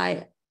meant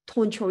by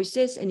tone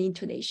choices and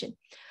intonation.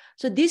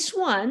 So this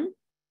one,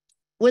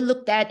 we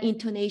looked at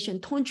intonation,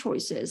 tone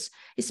choices,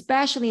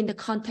 especially in the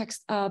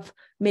context of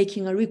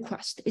making a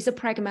request. It's a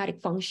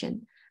pragmatic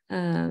function.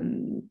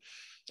 In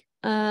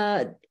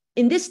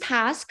this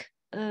task,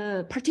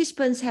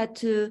 participants had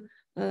to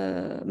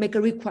make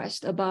a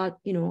request about,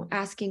 you know,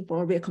 asking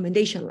for a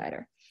recommendation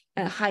letter,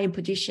 high in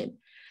position.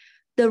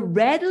 The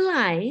red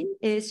line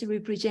is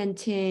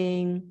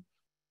representing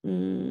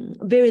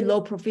very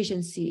low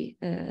proficiency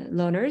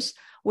learners,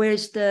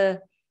 whereas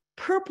the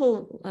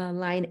purple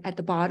line at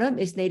the bottom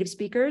is native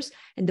speakers,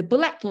 and the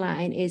black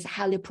line is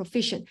highly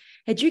proficient.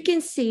 As you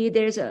can see,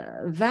 there's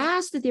a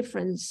vast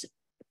difference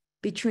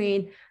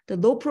between the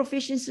low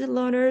proficiency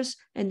learners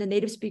and the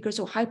native speakers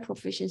or high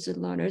proficiency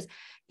learners,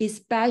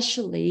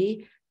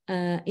 especially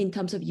in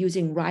terms of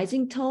using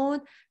rising tone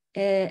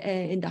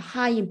in the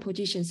high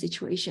imposition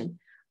situation.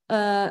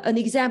 An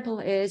example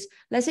is,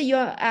 let's say you're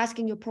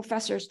asking your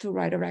professors to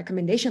write a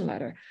recommendation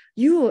letter.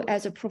 You,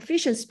 as a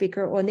proficient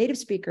speaker or native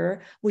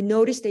speaker, would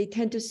notice they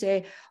tend to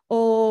say,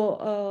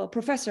 oh,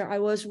 professor, I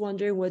was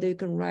wondering whether you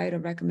can write a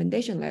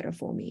recommendation letter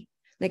for me.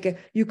 Like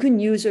you can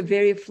use a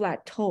very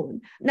flat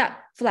tone. Not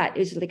flat,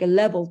 it's like a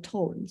level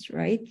tones,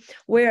 right?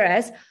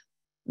 Whereas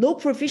low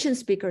proficient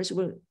speakers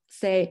will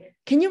say,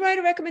 can you write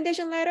a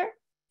recommendation letter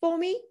for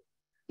me?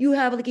 You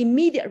have like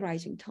immediate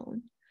rising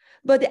tone.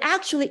 But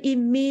actually, it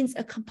means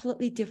a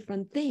completely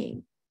different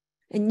thing.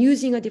 And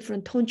using a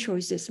different tone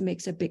choices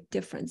makes a big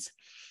difference.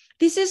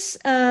 This is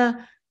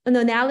an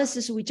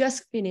analysis we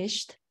just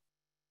finished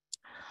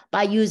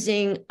by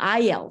using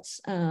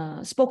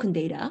IELTS spoken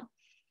data.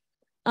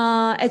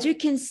 As you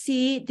can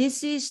see,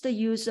 this is the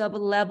use of a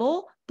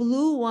level.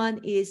 Blue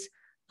one is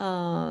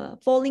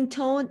falling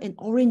tone, and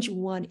orange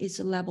one is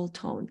a level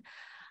tone.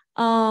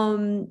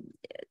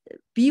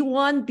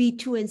 B1,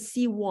 B2, and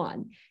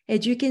C1.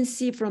 As you can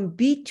see from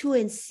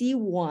B2 and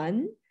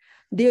C1,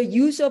 their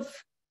use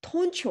of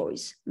tone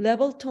choice,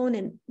 level tone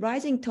and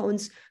rising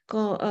tones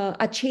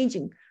are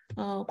changing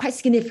quite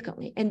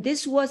significantly. And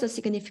this was a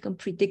significant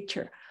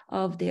predictor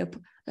of their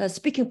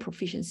speaking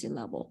proficiency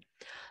level.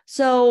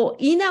 So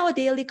in our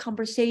daily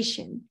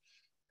conversation,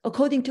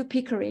 according to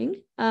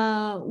Pickering,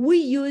 we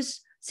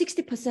use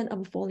 60%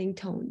 of falling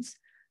tones,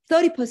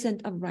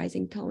 30% of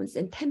rising tones,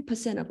 and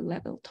 10% of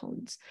level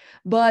tones.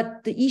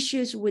 But the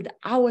issues with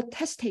our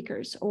test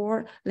takers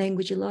or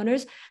language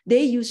learners,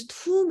 they use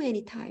too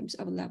many times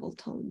of level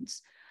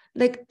tones,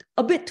 like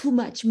a bit too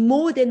much,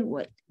 more than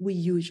what we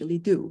usually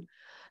do.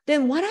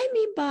 Then what I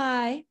mean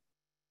by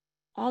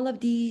all of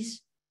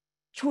these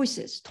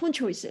choices, tone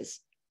choices,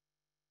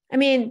 I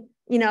mean,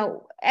 you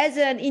know, as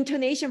an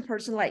intonation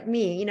person like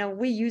me, you know,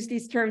 we use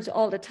these terms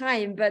all the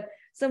time, but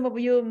some of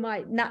you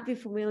might not be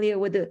familiar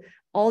with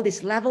all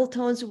these level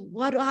tones.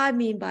 What do I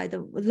mean by the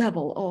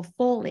level or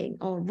falling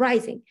or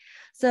rising?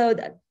 So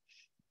that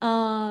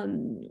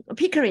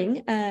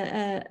Pickering,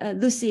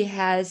 Lucy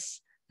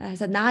has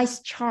a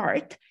nice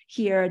chart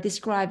here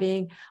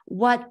describing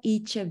what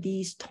each of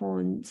these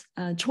tones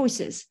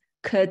choices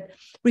could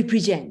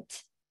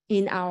represent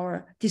in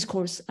our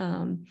discourse,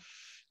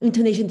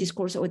 intonation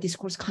discourse or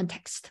discourse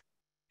context.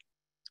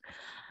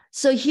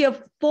 So here,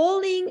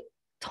 falling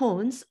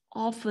tones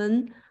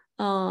often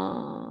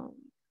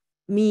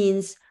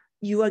means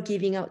you are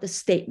giving out the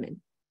statement.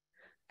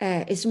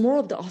 It's more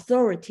of the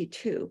authority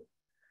too.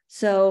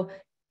 So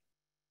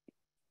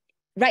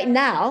right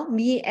now,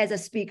 me as a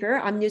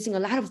speaker, I'm using a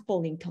lot of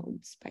falling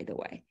tones, by the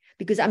way,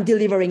 because I'm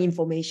delivering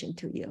information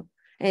to you.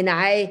 And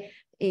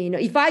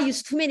if I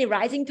use too many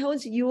rising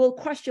tones, you will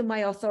question my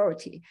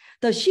authority.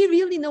 Does she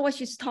really know what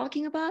she's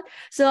talking about?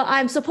 So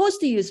I'm supposed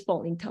to use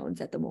falling tones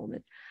at the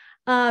moment.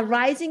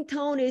 Rising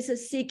tone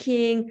is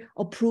seeking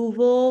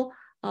approval,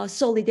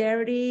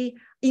 solidarity,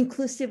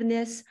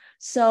 inclusiveness.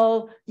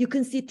 So you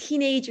can see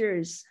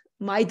teenagers,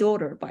 my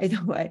daughter, by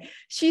the way,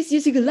 she's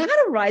using a lot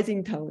of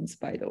rising tones,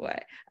 by the way.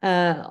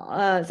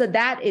 So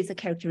that is a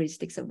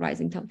characteristics of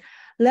rising tone.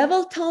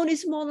 Level tone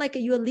is more like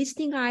you're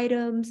listing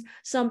items,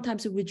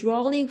 sometimes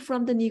withdrawing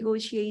from the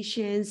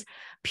negotiations,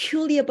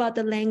 purely about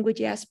the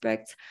language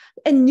aspects,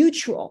 and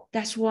neutral.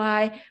 That's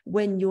why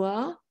when you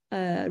are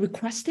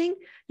requesting,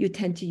 you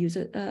tend to use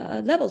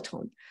a level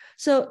tone.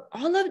 So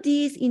all of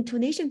these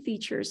intonation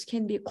features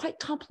can be quite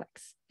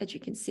complex, as you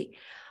can see.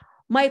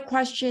 My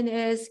question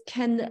is,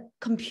 can the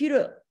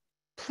computer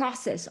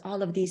process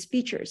all of these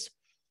features?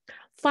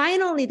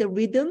 Finally, the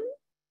rhythm.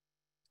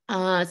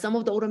 Some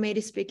of the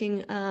automated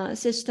speaking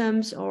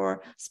systems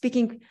or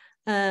speaking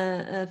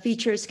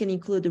features can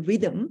include the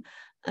rhythm.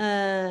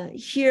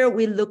 Here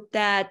we looked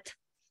at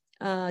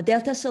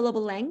delta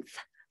syllable length.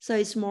 So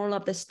it's more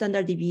of the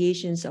standard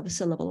deviations of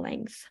syllable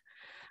length.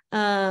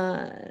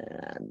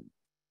 An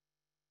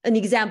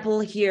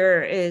example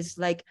here is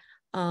like,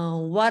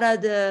 what are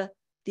the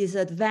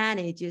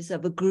disadvantages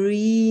of a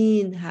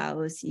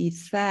greenhouse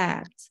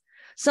effect?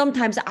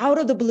 Sometimes out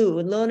of the blue,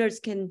 learners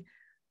can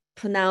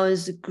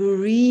pronounce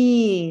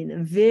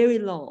green very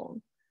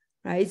long,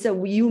 right?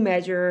 So you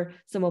measure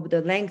some of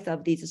the length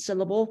of this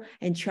syllable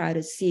and try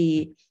to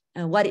see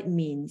what it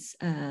means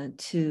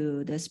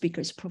to the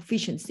speaker's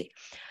proficiency.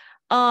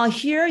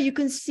 Here you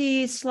can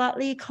see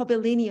slightly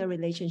curvilinear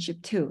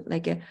relationship too,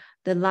 like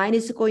the line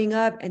is going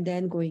up and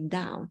then going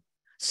down.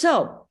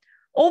 So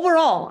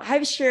overall,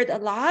 I've shared a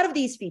lot of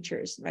these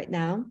features right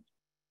now.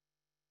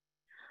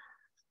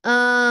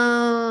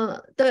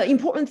 The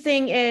important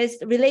thing is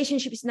the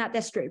relationship is not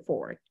that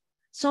straightforward.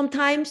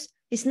 Sometimes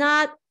it's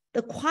not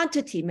the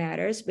quantity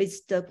matters, but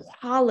it's the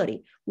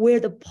quality, where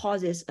the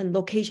pauses and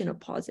location of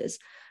pauses.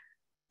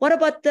 What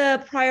about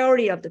the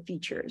priority of the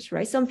features,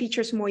 right? Some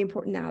features more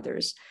important than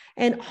others.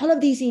 And all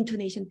of these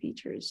intonation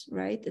features,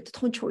 right? The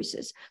tone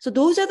choices. So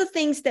those are the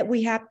things that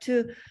we have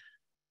to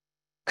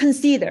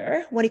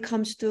consider when it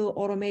comes to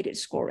automated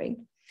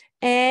scoring.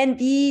 And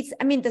these,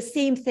 I mean, the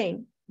same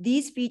thing.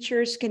 These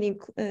features can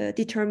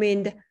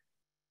determine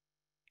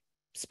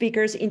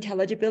speakers'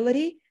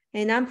 intelligibility.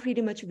 And I'm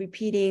pretty much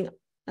repeating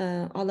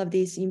all of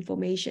this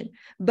information.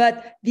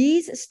 But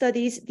these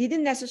studies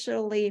didn't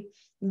necessarily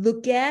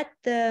look at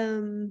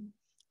the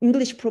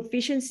English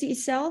proficiency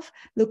itself,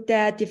 looked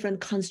at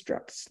different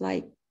constructs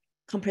like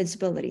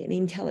comprehensibility and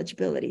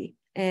intelligibility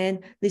and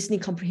listening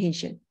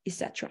comprehension,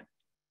 etc.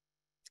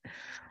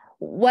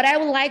 What I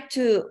would like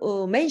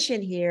to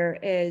mention here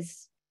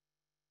is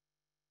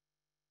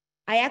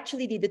I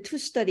actually did the two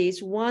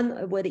studies,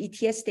 one with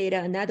ETS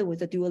data, another with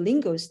the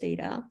Duolingo's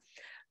data.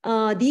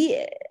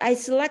 I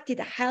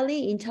selected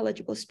highly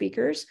intelligible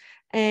speakers,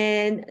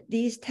 and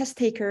these test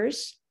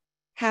takers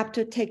have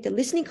to take the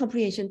listening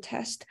comprehension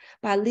test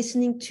by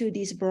listening to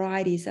these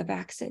varieties of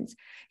accents,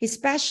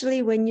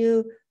 especially when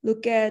you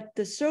look at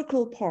the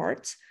circle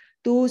parts.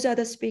 Those are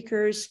the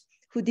speakers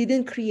who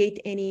didn't create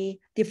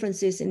any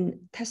differences in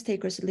test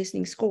takers'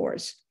 listening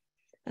scores,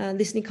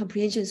 listening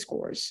comprehension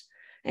scores.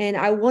 And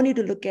I wanted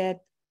to look at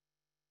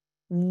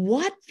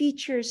what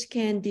features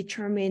can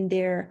determine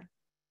their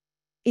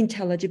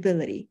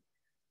intelligibility.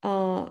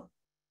 And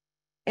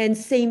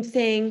same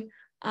thing,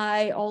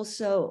 I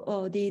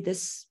also did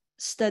this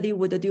study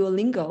with the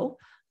Duolingo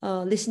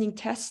listening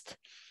test.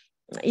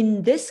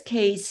 In this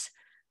case,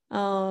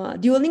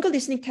 Duolingo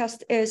listening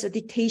test is a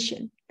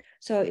dictation.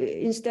 So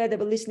instead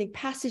of a listening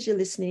passage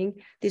listening,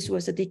 this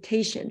was a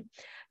dictation.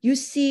 You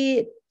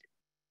see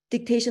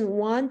dictation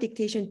 1,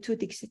 dictation 2,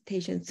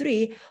 dictation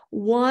 3.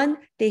 1,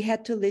 they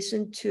had to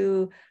listen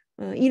to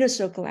inner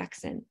circle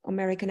accent,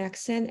 American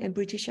accent and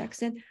British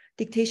accent.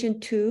 Dictation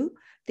 2,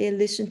 they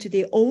listened to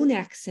their own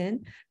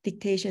accent.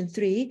 Dictation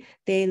 3,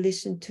 they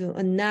listened to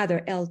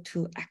another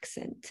L2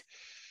 accent.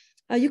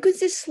 You could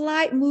see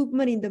slight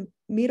movement in the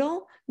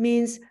middle,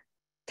 means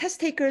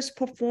test takers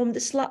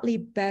performed slightly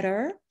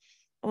better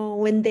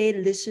when they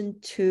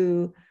listened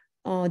to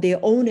their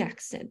own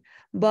accent.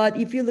 But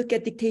if you look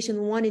at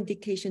dictation 1 and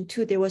dictation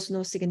 2, there was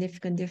no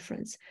significant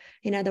difference.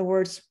 In other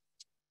words,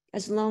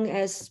 as long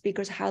as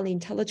speakers are highly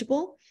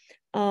intelligible,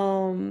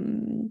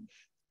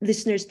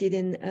 listeners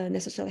didn't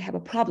necessarily have a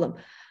problem.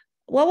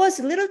 What was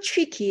a little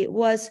tricky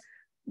was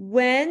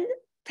when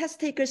test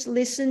takers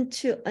listened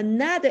to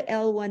another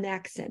L1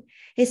 accent,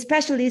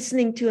 especially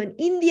listening to an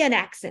Indian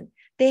accent,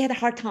 they had a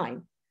hard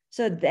time.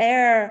 So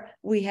there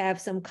we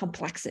have some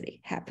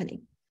complexity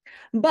happening.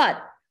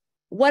 But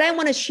what I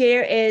want to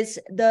share is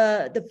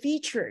the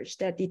features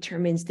that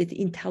determines the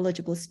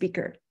intelligible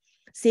speaker.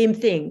 Same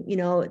thing, you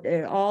know,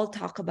 they all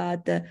talk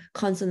about the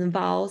consonant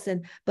vowels,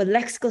 but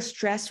lexical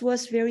stress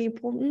was very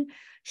important.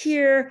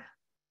 Here,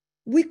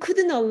 we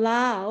couldn't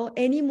allow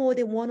any more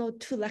than 1 or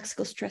 2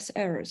 lexical stress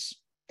errors.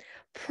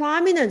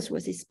 Prominence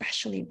was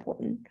especially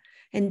important.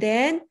 And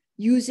then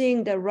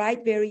using the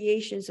right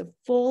variations of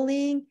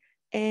falling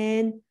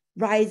and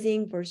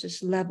rising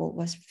versus level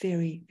was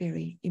very,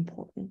 very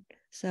important.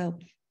 So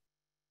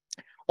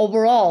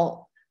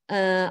overall,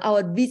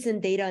 our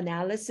recent data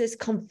analysis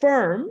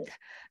confirmed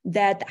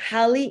that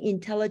highly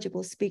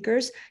intelligible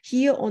speakers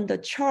here on the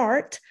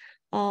chart,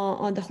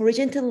 on the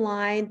horizontal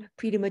line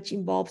pretty much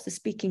involves the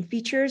speaking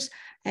features,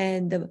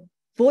 and the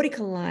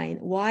vertical line,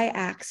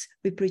 y-axis,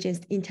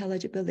 represents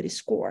intelligibility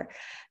score.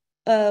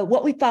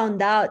 What we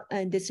found out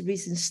in this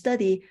recent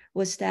study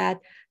was that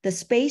the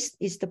space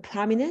is the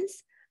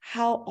prominence,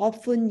 how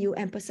often you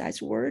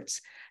emphasize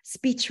words,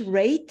 speech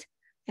rate,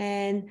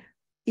 and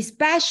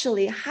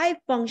especially high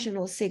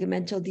functional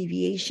segmental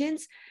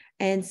deviations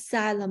and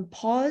silent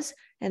pause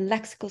and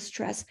lexical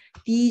stress.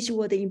 These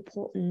were the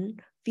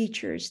important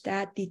features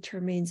that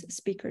determines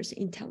speakers'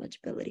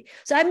 intelligibility.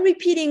 So I'm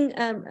repeating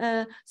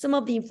some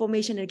of the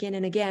information again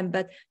and again,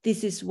 but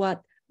this is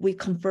what we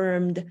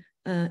confirmed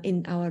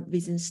in our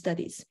recent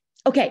studies.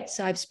 Okay,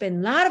 so I've spent a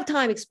lot of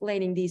time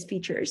explaining these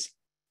features.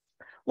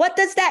 What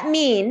does that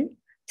mean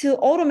to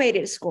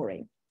automated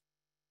scoring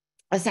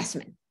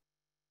assessment?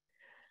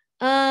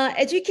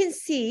 As you can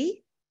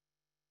see,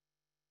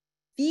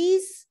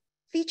 these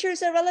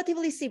features are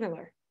relatively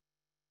similar.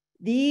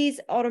 These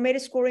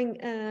automated scoring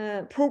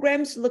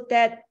programs looked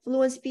at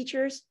fluency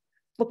features,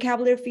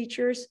 vocabulary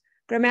features,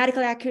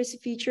 grammatical accuracy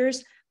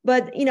features,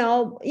 but in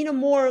a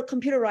more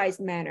computerized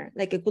manner,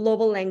 like a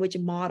global language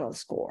model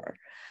score.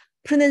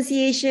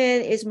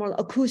 Pronunciation is more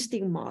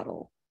acoustic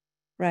model,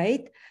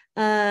 right?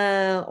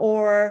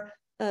 Or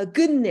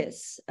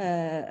goodness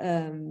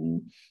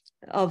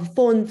of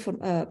phone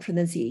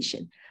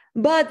pronunciation.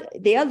 But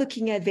they are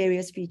looking at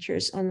various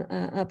features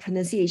on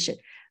pronunciation,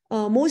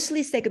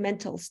 mostly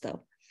segmental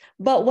stuff.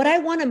 But what I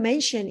want to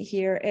mention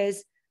here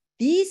is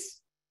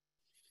these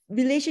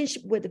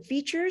relationship with the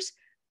features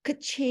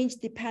could change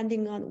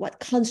depending on what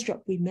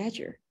construct we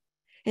measure.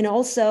 And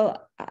also,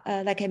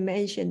 like I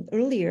mentioned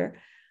earlier,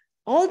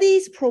 all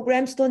these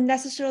programs don't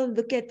necessarily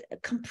look at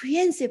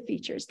comprehensive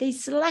features. They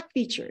select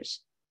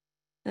features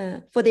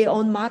for their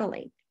own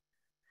modeling.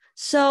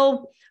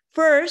 So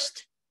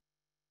first,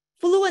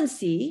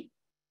 fluency.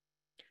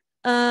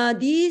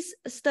 These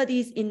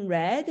studies in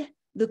red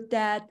looked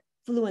at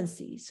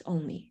fluencies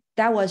only.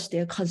 That was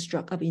their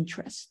construct of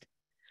interest.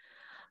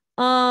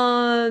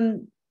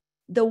 The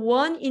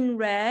one in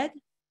red,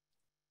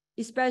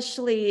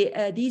 especially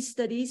these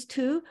studies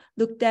too,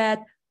 looked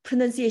at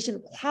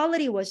pronunciation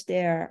quality was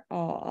their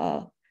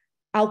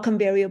outcome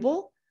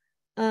variable.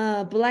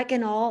 Black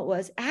and all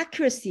was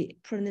accuracy,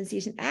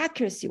 pronunciation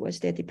accuracy was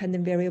their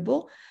dependent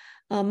variable.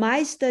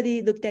 My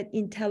study looked at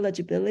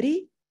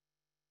intelligibility,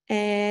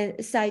 and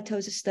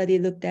Saito's study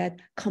looked at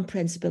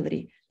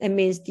comprehensibility. That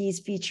means these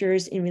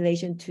features in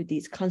relation to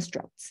these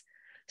constructs.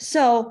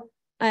 So,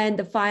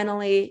 and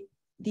finally,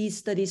 these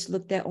studies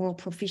looked at oral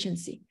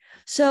proficiency.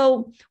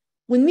 So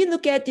when we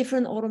look at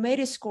different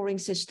automated scoring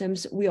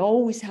systems, we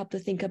always have to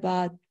think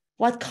about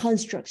what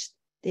constructs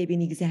they've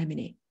been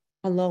examining,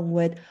 along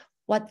with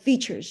what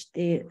features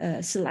they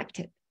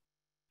selected.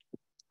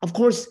 Of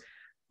course,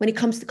 when it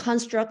comes to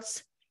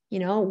constructs, you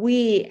know,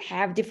 we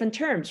have different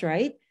terms,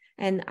 right?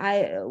 And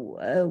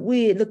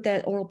we looked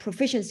at oral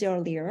proficiency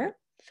earlier,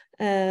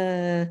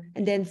 and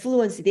then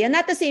fluency. They are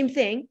not the same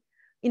thing.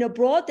 In a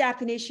broad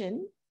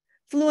definition,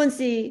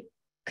 fluency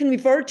can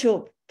refer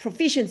to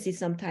proficiency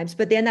sometimes,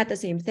 but they're not the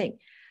same thing.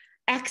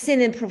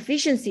 Accent and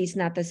proficiency is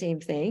not the same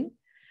thing.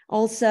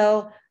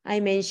 Also, I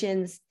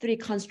mentioned 3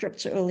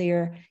 constructs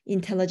earlier: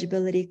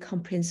 intelligibility,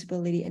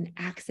 comprehensibility, and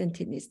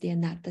accentedness. They are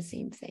not the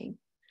same thing.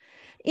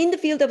 In the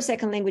field of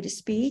second language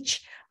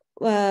speech,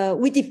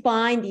 we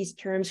define these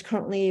terms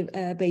currently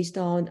based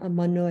on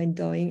Monroe and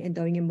Doing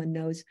and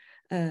Monroe's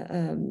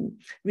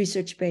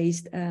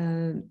research-based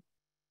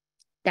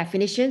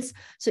definitions.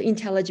 So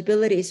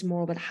intelligibility is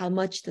more about how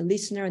much the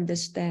listener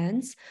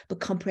understands, but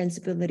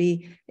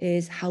comprehensibility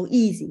is how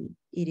easy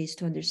it is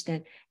to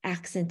understand.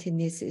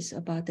 Accentedness is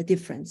about the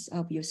difference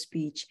of your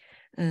speech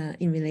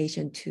in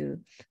relation to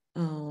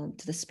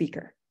the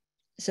speaker.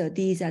 So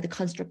these are the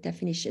construct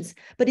definitions,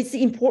 but it's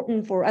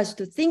important for us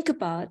to think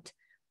about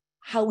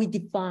how we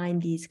define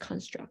these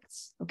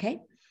constructs, okay?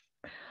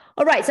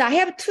 All right, so I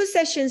have 2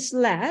 sessions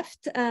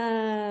left,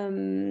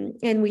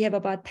 and we have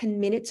about 10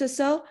 minutes or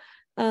so.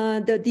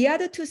 The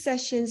other 2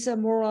 sessions are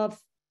more of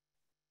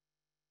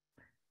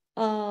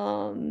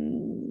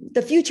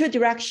the future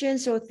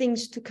directions or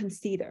things to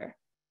consider.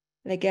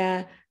 Like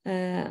I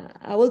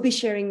will be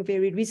sharing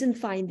very recent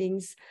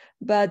findings,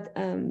 but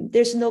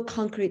there's no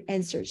concrete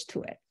answers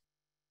to it.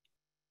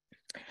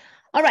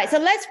 All right, so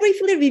let's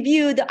briefly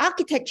review the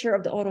architecture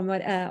of the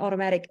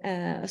automatic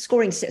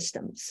scoring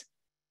systems.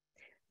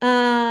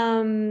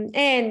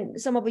 And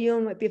some of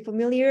you might be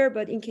familiar,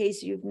 but in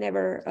case you've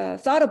never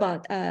thought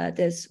about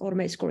this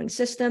automatic scoring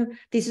system,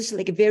 this is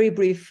like a very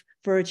brief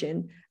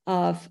version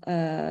of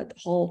the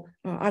whole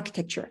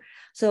architecture.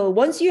 So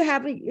once you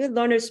have a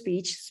learner's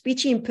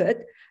speech input,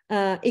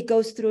 it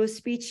goes through a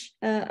speech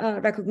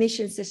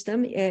recognition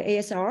system,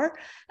 ASR,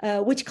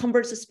 which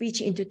converts the speech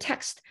into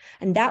text.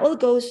 And that will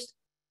go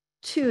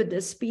to the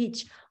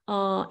speech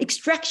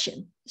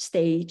extraction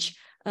stage,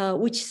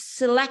 which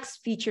selects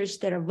features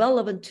that are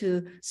relevant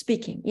to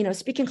speaking,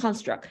 speaking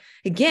construct.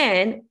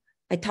 Again,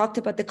 I talked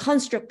about the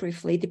construct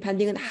briefly.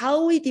 Depending on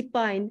how we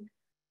define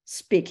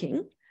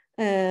speaking,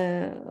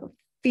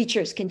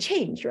 features can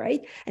change,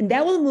 right? And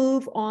that will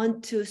move on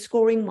to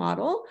scoring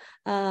model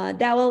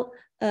that will,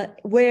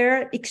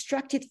 where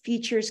extracted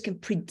features can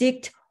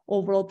predict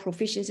overall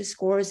proficiency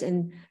scores,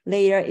 and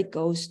later it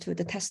goes to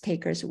the test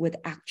takers with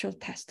actual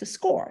test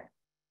score.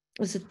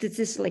 So this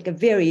is like a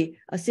very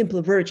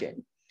simple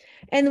version.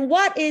 And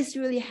what is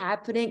really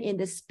happening in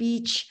the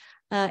speech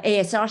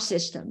ASR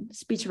system,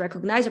 speech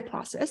recognizer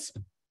process?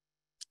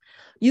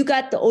 You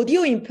got the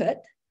audio input,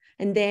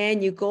 and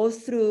then you go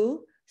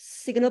through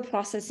signal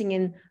processing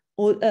and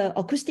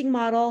acoustic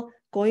model,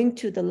 going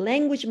to the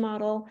language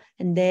model,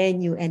 and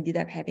then you ended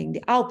up having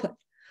the output.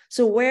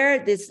 So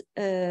where this,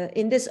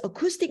 in this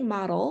acoustic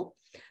model,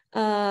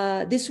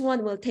 this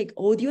one will take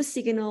audio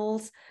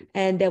signals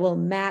and they will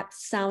map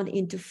sound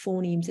into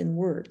phonemes and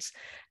words.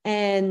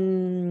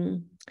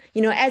 And,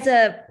 as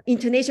a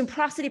intonation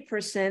prosody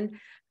person,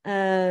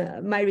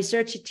 my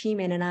research team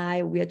and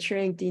I, we are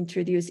trying to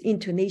introduce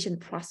intonation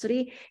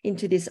prosody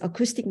into this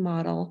acoustic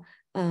model,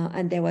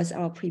 and that was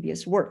our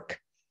previous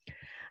work.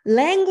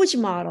 Language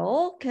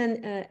model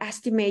can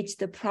estimate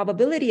the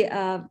probability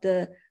of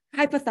the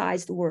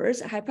hypothesized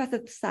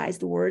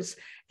words,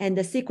 and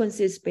the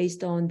sequences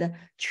based on the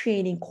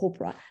training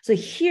corpora. So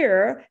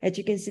here, as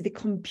you can see, the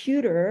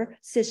computer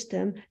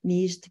system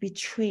needs to be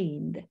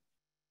trained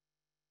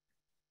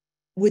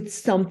with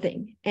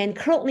something, and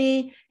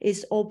currently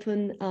is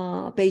open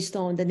based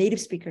on the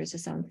native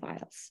speakers' sound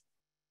files.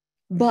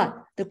 But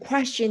the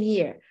question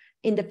here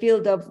in the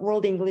field of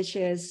world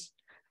Englishes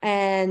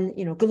and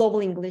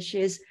global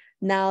Englishes,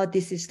 now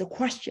this is the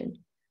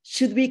question: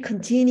 should we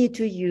continue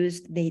to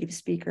use native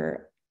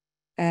speaker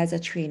as a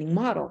training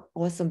model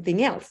or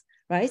something else,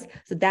 right?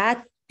 So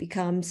that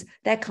comes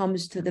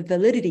to the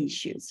validity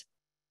issues.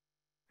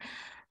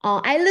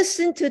 I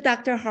listened to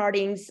Dr.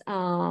 Harding's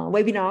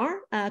webinar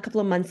a couple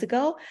of months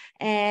ago,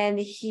 and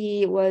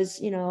he was,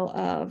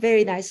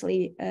 very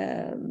nicely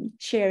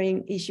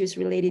sharing issues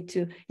related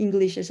to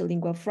English as a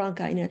lingua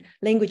franca in a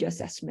language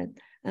assessment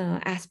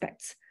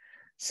aspects.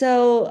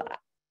 So,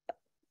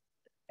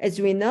 as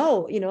we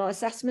know,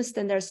 assessment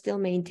standards still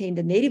maintain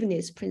the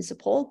nativeness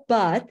principle,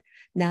 but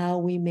now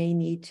we may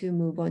need to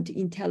move on to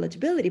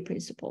intelligibility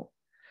principle.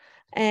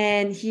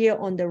 And here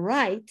on the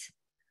right,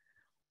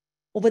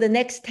 over the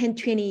next 10,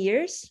 20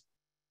 years,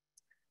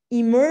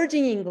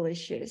 emerging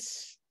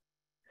Englishes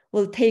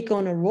will take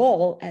on a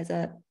role as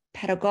a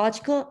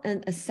pedagogical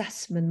and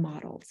assessment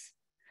models.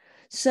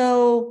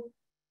 So,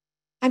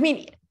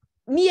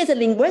 me as a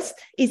linguist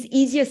is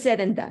easier said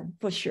than done,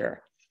 for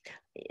sure.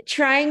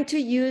 Trying to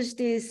use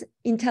these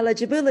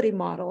intelligibility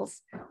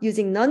models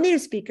using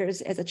non-native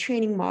speakers as a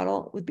training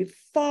model would be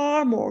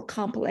far more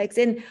complex.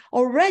 And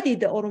already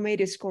the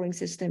automated scoring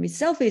system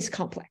itself is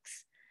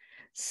complex.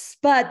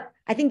 But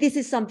I think this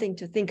is something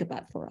to think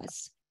about for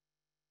us.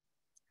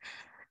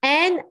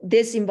 And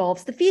this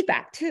involves the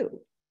feedback too.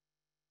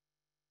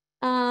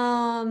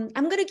 I'm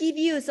going to give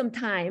you some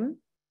time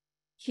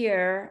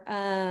here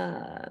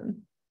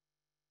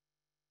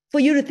for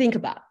you to think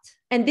about.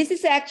 And this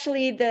is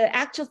actually the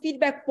actual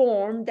feedback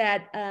form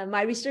that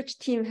my research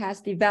team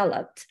has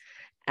developed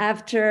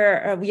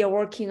after we are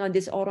working on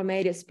this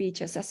automated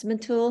speech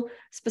assessment tool,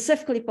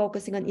 specifically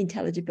focusing on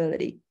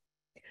intelligibility.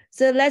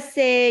 So let's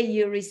say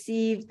you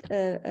received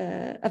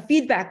a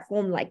feedback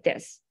form like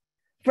this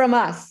from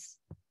us,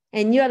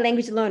 and you're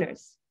language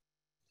learners.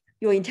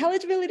 Your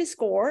intelligibility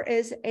score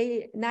is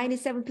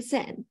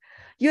 97%.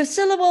 Your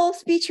syllable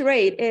speech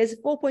rate is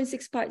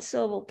 4.65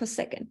 syllables per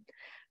second.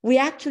 We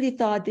actually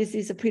thought this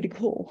is pretty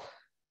cool.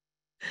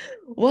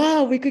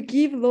 Wow, we could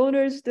give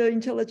learners the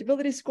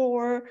intelligibility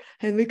score,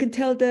 and we can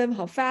tell them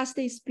how fast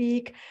they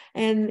speak,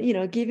 and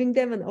giving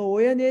them an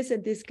awareness,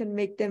 and this can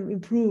make them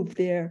improve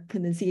their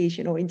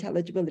pronunciation or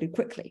intelligibility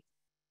quickly.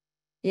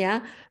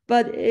 Yeah,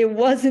 but it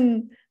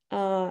wasn't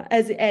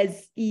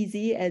as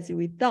easy as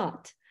we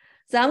thought.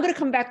 So I'm going to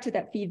come back to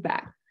that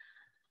feedback.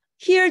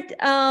 Here,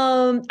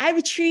 I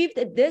retrieved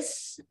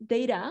this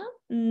data.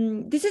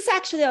 This is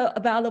actually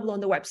available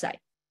on the website,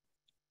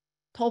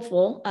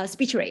 TOEFL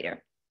Speech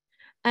Rater.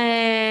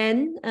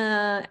 And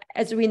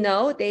as we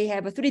know, they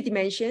have 3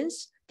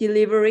 dimensions: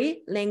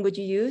 delivery, language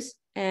use,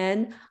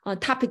 and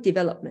topic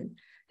development.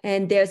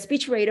 And their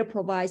speech rater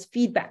provides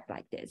feedback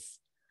like this.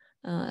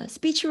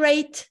 Speech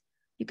rate,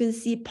 you can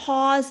see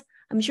pause.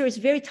 I'm sure it's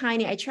very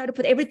tiny. I try to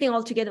put everything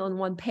all together on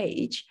one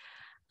page.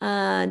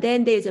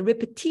 Then there's a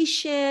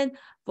repetition,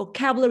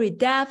 vocabulary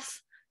depth,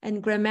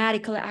 and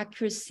grammatical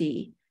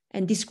accuracy,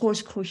 and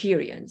discourse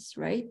coherence,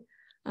 right?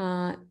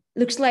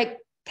 Looks like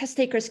test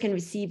takers can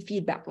receive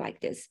feedback like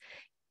this.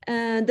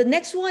 The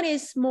next one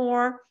is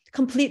more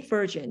complete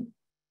version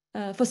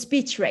for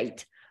speech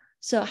rate.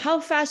 So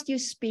how fast you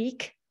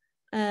speak,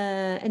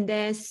 and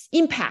then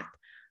impact.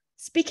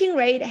 Speaking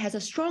rate has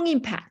a strong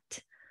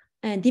impact.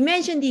 And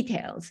dimension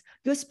details.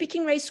 Your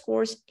speaking rate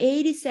scores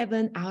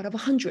 87 out of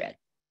 100,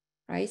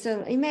 right?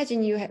 So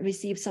imagine you have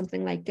received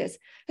something like this.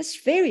 That's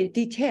very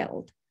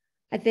detailed.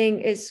 I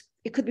think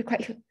it could be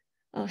quite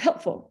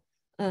helpful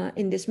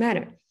in this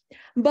manner.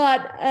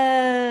 But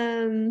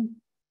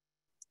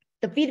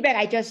the feedback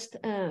I just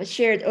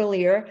shared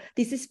earlier,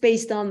 this is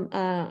based on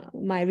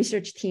my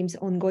research team's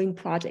ongoing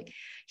project.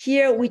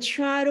 Here, we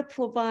try to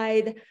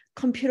provide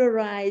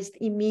computerized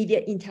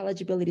immediate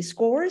intelligibility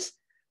scores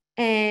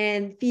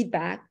and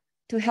feedback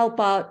to help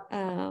out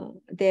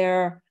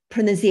their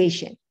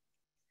pronunciation.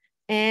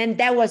 And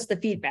that was the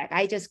feedback.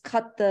 I just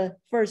cut the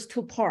first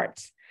 2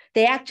 parts.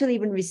 They actually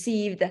even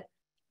received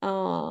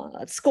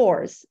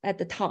scores at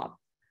the top.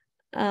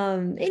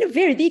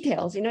 Very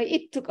detailed.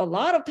 It took a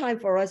lot of time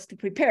for us to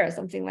prepare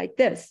something like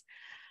this.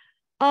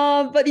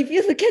 But if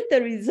you look at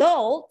the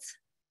results,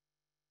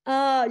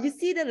 you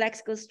see the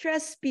lexical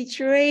stress,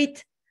 speech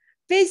rate.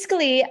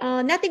 Basically,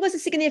 nothing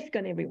was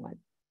significant, everyone.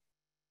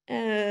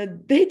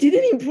 They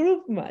didn't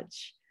improve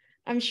much.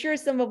 I'm sure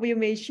some of you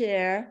may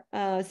share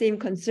same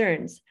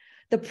concerns.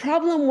 The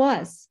problem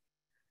was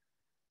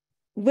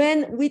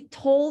when we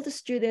told the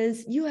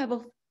students you have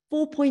a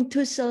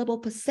 4.2 syllable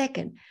per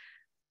second,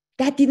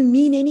 that didn't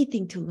mean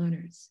anything to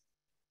learners.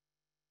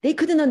 They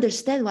couldn't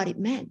understand what it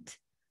meant.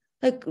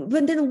 Like,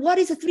 but then what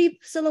is a 3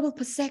 syllable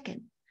per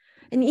second?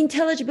 And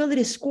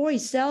intelligibility score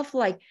itself,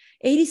 like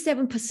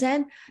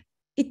 87%,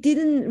 it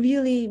didn't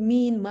really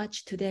mean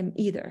much to them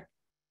either.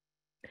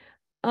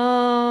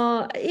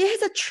 It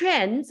has a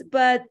trend,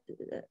 but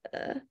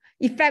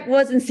effect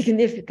wasn't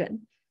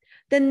significant.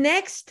 The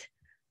next,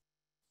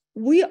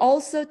 we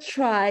also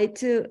try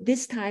to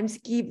this time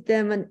give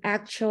them an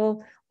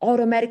actual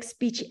automatic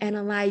speech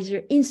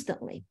analyzer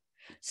instantly.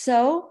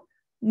 So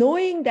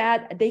knowing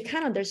that they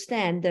can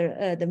understand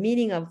the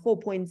meaning of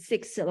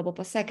 4.6 syllable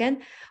per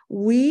second,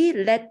 we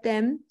let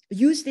them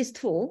use this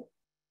tool.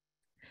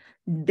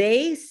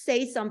 They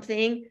say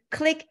something,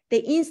 click, they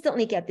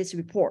instantly get this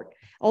report.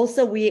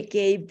 Also, we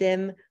gave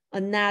them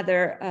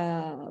another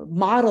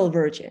model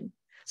version.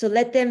 So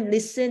let them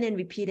listen and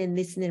repeat and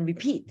listen and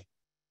repeat.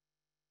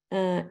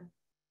 And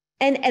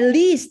at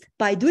least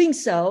by doing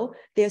so,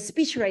 their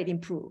speech rate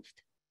improved.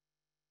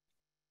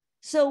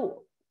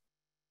 So,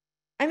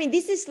 I mean,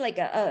 this is like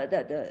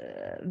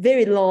the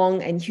very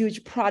long and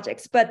huge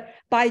projects, but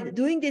by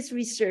doing this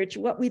research,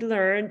 what we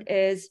learned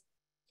is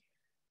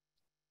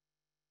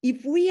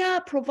if we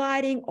are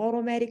providing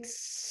automatic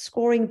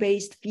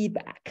scoring-based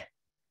feedback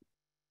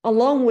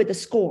along with the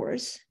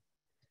scores,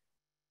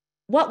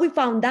 what we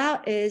found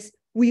out is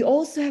we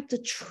also have to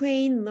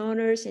train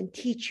learners and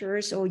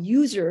teachers or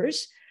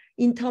users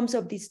in terms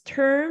of these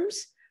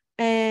terms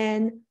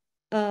and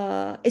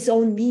its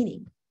own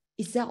meaning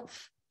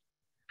itself.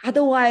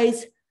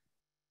 Otherwise,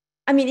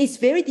 I mean, it's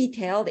very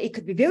detailed. It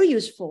could be very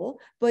useful,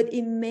 but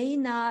it may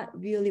not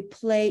really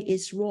play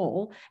its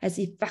role as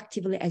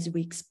effectively as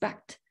we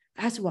expect.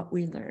 That's what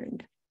we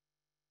learned.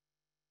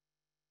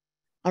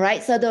 All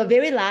right, so the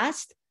very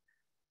last,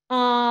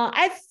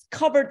 I've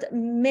covered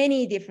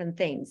many different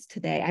things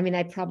today. I mean,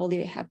 I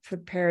probably have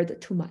prepared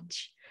too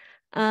much.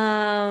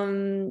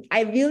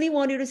 I really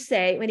wanted to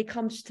say when it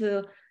comes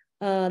to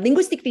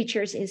linguistic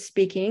features in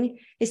speaking,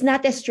 it's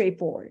not that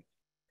straightforward.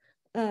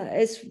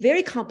 It's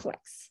very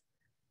complex.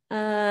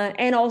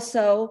 And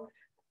also,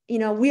 you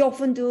know, we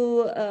often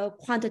do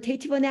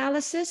quantitative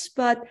analysis,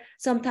 but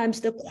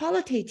sometimes the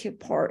qualitative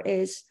part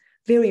is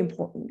very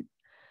important.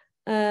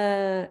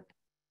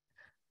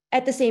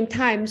 At the same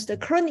time, the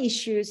current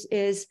issues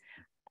is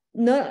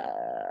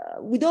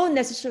we don't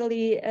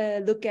necessarily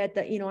look at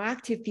the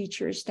active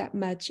features that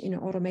much in an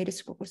automated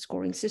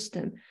scoring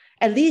system,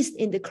 at least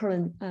in the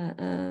current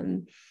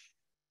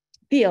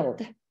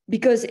field,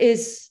 because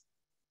it's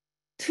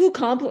too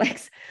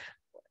complex.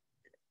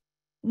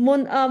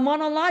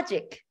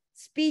 Monologic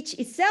speech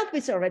itself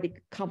is already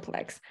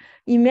complex.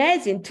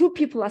 Imagine two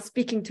people are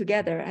speaking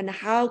together and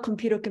how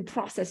computer can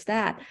process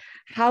that,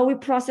 how we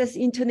process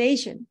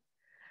intonation.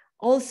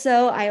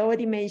 Also, I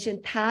already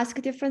mentioned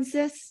task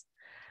differences.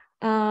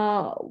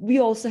 We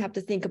also have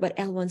to think about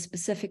L1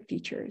 specific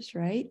features,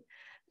 right?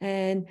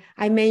 And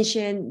I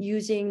mentioned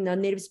using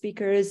non-native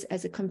speakers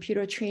as a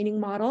computer training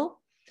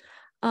model.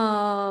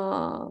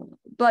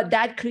 But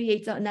that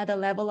creates another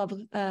level of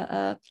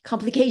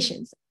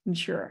complications, I'm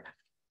sure.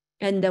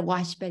 And the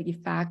widespread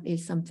effect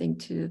is something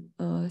to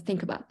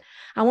think about.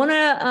 I want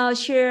to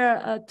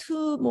share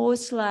two more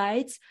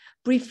slides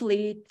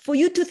briefly for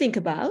you to think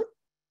about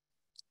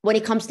when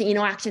it comes to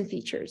interaction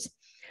features.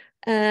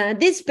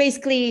 This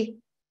basically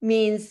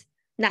means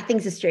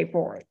nothing's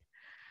straightforward.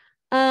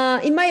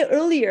 In my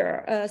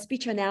earlier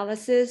speech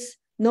analysis,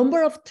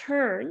 number of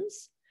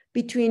turns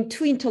between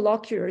two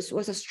interlocutors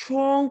was a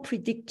strong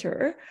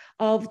predictor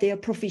of their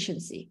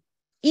proficiency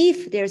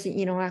if there's an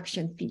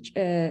interaction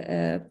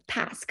feature,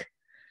 task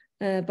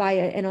by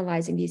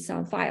analyzing these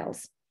sound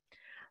files.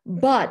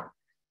 But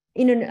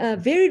in a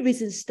very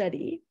recent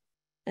study,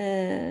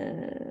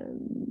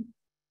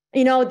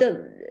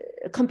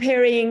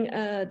 comparing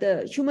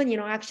the human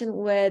interaction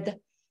with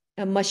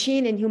a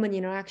machine and human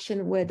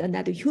interaction with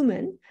another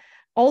human,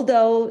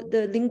 although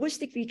the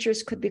linguistic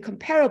features could be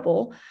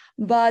comparable,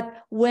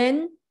 but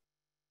when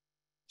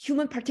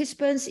human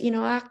participants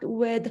interact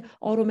with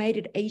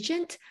automated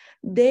agent,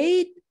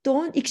 they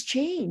don't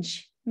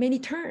exchange many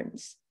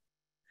terms.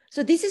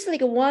 So this is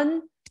like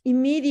one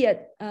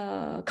immediate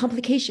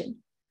complication.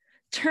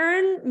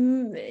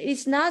 Turn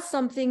is not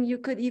something you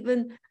could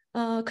even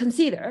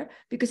consider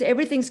because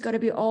everything's got to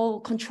be all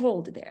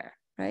controlled there,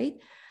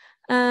 right?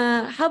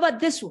 How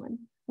about this one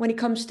when it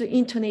comes to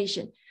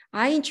intonation?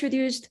 I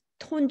introduced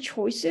tone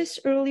choices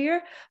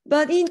earlier,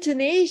 but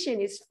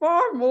intonation is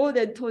far more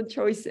than tone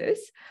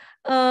choices.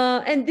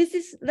 And this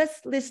is,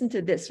 let's listen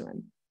to this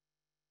one.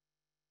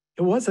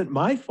 It wasn't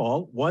my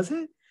fault, was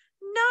it?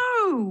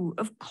 No,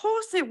 of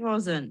course it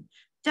wasn't.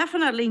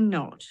 Definitely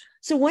not.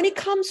 So when it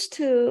comes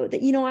to the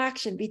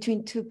interaction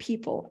between two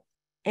people,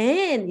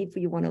 and if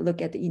you want to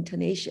look at the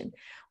intonation,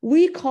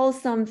 we have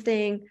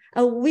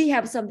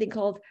something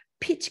called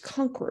pitch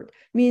concord,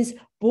 means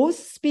both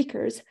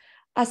speakers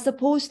are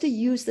supposed to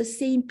use the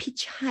same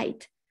pitch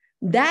height.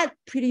 That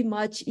pretty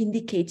much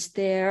indicates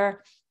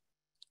their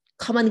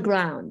common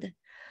ground.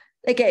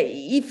 Like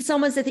if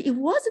someone said, it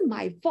wasn't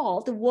my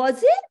fault,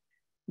 was it?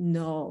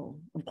 No,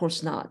 of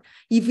course not.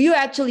 If you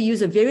actually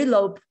use a very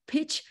low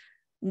pitch,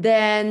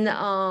 then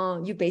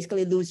you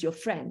basically lose your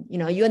friend.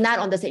 You're not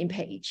on the same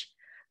page.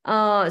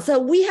 So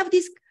we have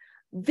this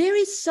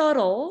very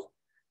subtle,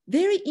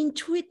 very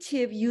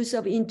intuitive use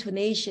of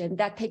intonation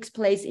that takes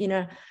place in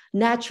a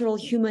natural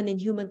human and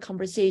human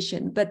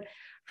conversation. But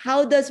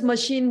how does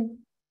machine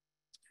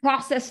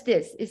process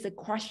this is a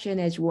question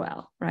as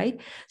well,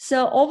 right?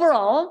 So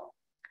overall,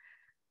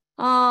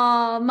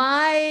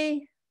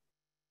 my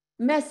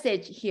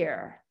message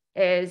here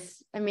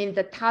is,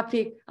 the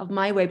topic of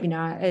my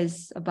webinar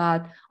is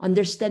about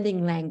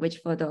understanding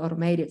language for the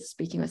automated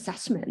speaking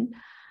assessment.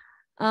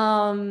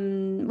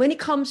 When it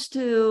comes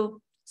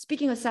to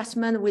speaking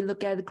assessment, we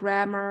look at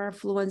grammar,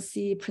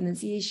 fluency,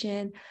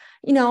 pronunciation,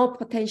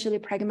 potentially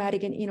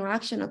pragmatic and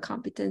interactional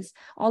competence,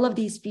 all of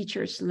these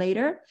features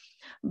later.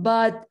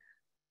 But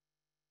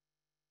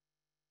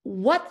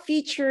what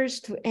features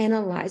to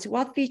analyze,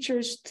 what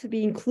features to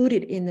be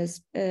included in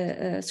this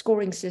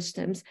scoring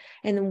systems,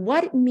 and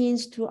what it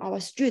means to our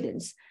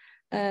students,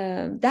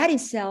 that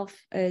itself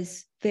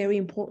is very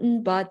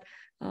important, but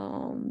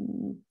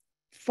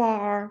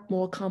far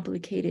more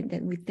complicated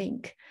than we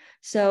think.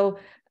 So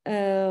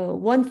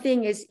one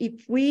thing is,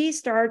 if we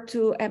start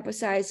to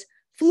emphasize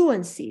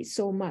fluency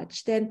so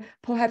much, then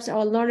perhaps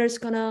our learners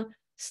gonna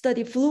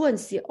study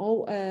fluency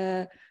all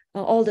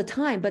the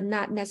time, but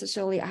not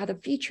necessarily other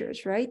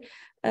features, right?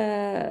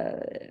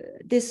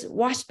 This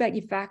washback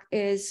effect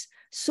is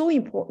so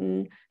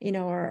important in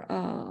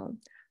our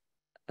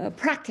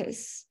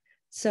practice.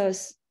 So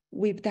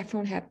we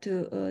definitely have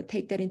to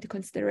take that into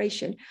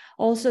consideration.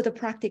 Also, the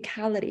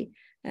practicality.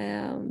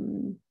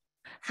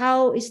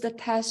 How is the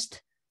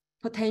test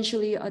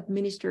potentially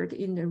administered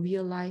in the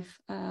real life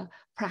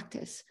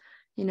practice?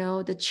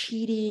 The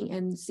cheating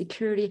and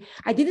security.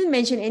 I didn't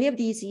mention any of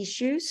these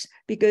issues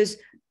because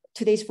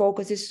today's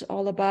focus is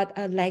all about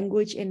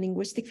language and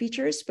linguistic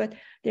features, but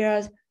there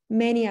are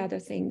many other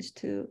things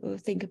to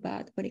think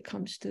about when it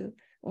comes to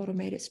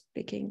automated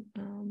speaking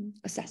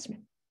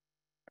assessment.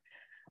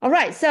 All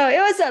right, so it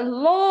was a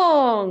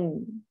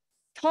long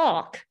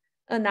talk,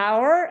 an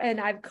hour,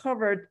 and I've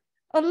covered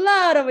a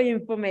lot of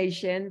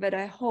information, but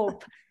I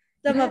hope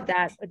some of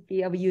that would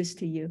be of use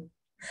to you.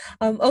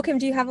 Okim,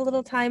 do you have a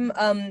little time?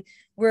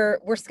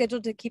 We're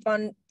scheduled to keep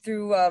on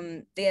through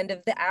the end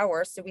of the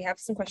hour, so we have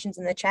some questions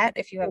in the chat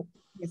if you have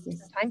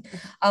time.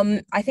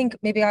 I think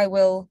maybe I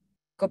will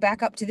go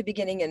back up to the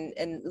beginning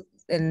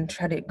and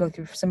try to go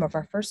through some of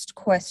our first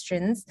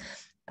questions.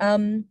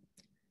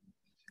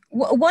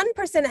 One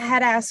person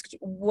had asked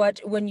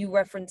when you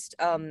referenced,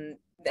 and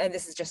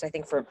this is just, I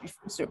think, for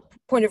sort of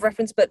point of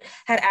reference, but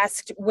had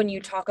asked when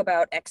you talk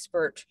about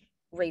expert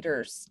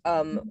raters,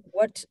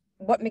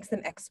 what makes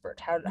them expert?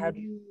 How do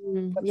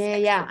you?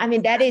 Yeah. I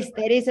mean, that is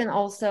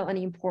also an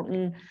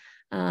important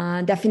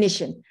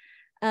definition.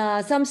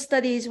 Some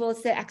studies will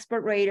say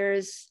expert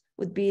raters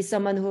would be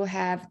someone who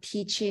have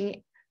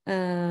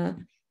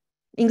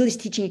English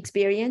teaching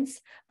experience.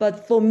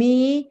 But for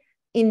me,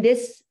 in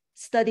this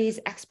studies,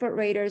 expert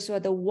raters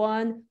were the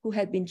one who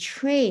had been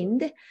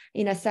trained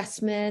in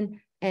assessment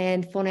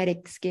and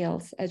phonetic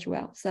skills as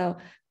well. So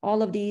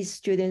all of these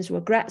students were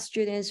grad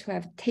students who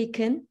have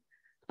taken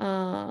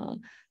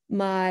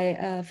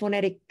my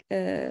phonetic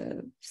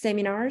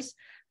seminars,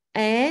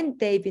 and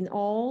they've been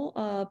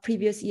all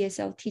previous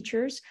ESL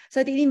teachers.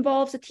 So it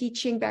involves the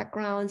teaching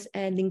backgrounds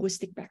and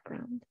linguistic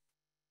background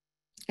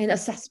and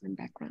assessment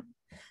background.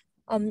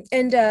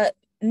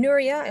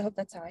 Nuria, I hope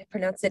that's how I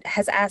pronounce it,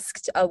 has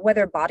asked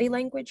whether body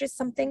language is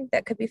something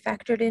that could be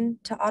factored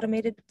into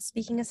automated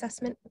speaking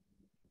assessment.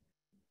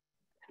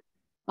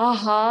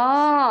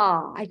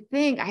 I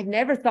think I've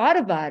never thought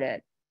about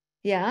it.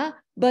 Yeah,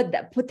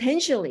 but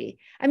potentially.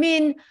 I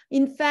mean,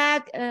 in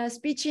fact,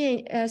 speech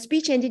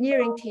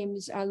engineering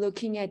teams are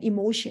looking at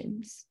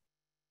emotions.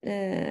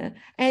 And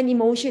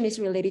emotion is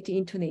related to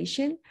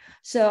intonation.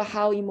 So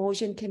how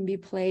emotion can be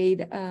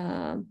played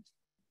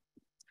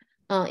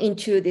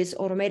into this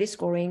automated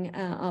scoring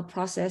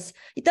process.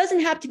 It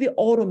doesn't have to be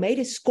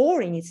automated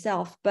scoring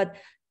itself, but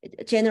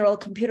general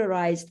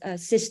computerized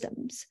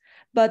systems.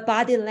 But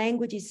body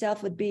language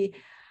itself would be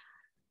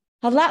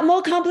a lot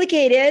more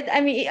complicated.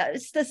 I mean,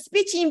 the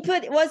speech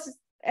input was,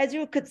 as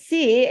you could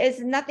see, is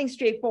nothing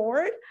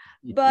straightforward,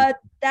 but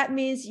that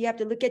means you have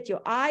to look at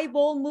your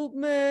eyeball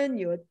movement,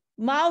 your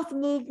mouth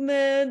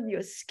movement,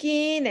 your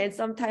skin, and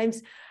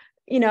sometimes,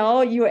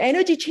 your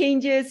energy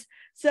changes.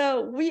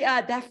 So we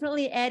are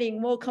definitely adding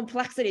more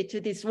complexity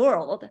to this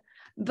world.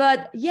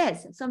 But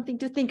yes, something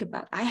to think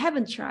about. I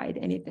haven't tried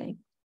anything.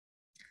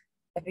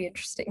 That'd be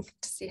interesting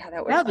to see how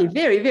that works. That'll be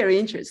very, very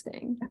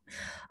interesting.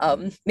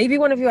 Maybe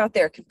one of you out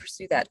there can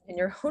pursue that in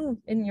your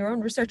own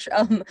research.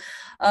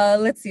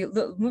 Let's see.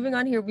 Moving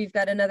on here, we've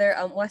got another.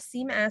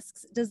 Wasim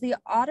asks, does the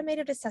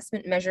automated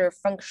assessment measure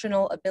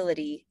functional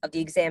ability of the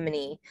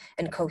examinee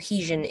and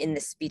cohesion in the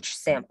speech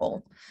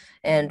sample?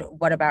 And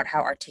what about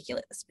how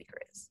articulate the speaker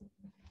is?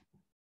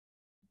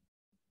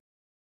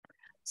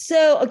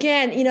 So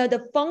again,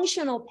 the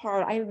functional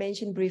part I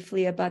mentioned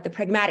briefly about the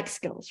pragmatic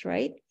skills,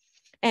 right?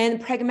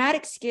 And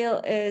pragmatic skill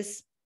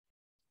is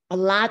a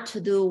lot to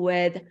do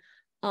with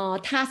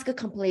task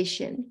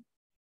completion.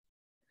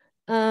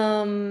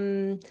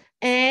 And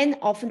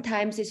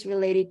oftentimes it's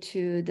related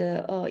to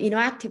the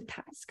interactive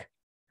task.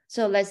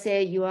 So let's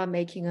say you are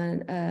making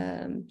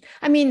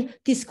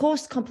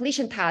discourse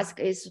completion task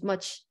is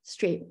much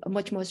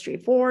more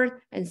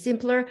straightforward and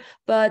simpler,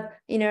 but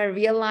in a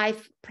real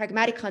life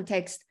pragmatic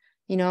context,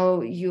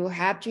 you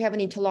have to have an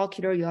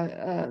interlocutor,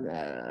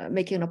 you're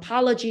making an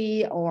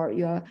apology or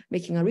you're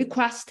making a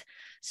request.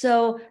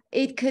 So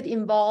it could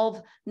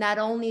involve not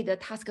only the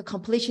task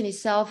completion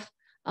itself,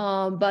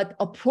 but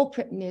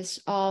appropriateness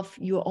of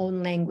your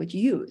own language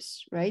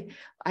use, right?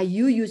 Are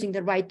you using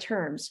the right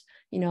terms,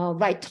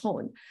 right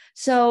tone?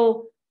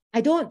 So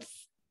I don't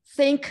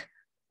think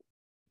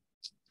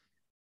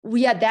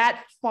we are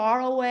that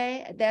far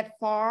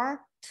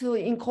to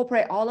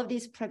incorporate all of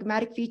these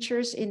pragmatic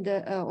features in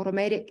the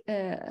automatic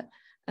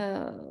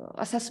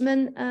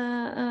assessment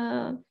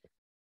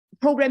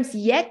programs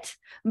yet,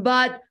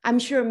 but I'm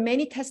sure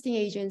many testing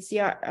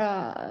agencies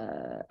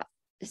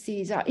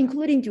are,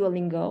 including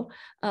Duolingo,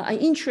 are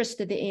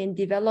interested in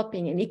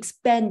developing and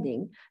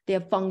expanding their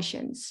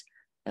functions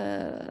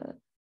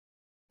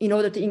in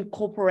order to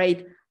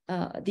incorporate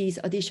these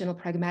additional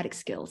pragmatic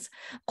skills.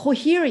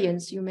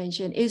 Coherence, you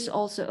mentioned, is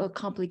also a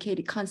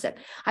complicated concept.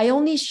 I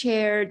only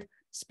shared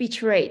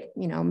speech rate,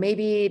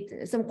 maybe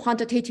some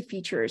quantitative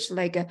features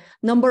like a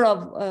number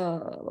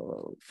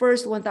of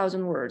first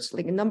 1,000 words,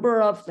 like a number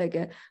of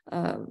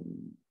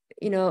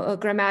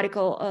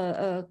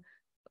grammatical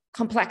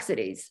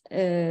complexities,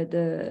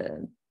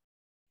 the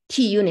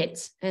key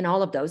units and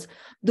all of those.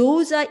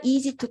 Those are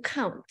easy to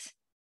count,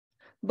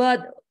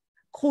 but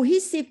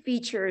cohesive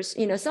features,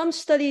 some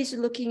studies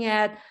looking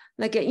at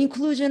like an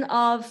inclusion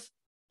of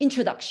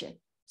introduction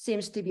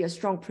seems to be a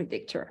strong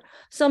predictor.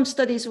 Some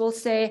studies will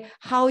say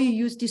how you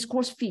use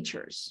discourse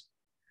features,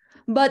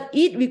 but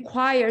it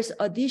requires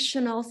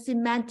additional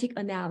semantic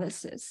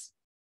analysis,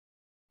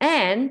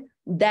 and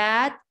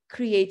that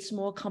creates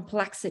more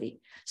complexity.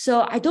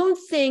 So I don't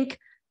think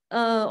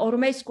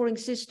automated scoring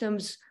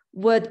systems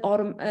would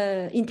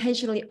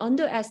intentionally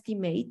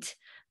underestimate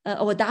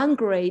or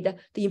downgrade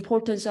the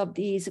importance of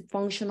these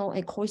functional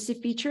and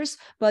cohesive features,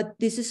 but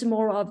this is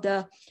more of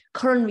the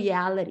current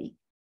reality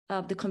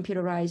of the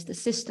computerized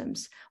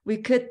systems. We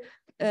could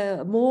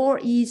more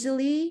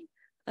easily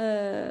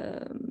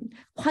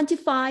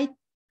quantify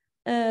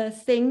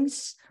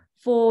things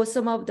for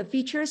some of the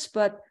features,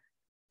 but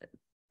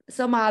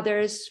some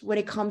others, when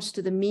it comes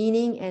to the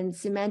meaning and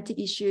semantic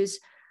issues,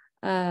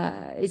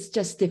 it's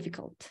just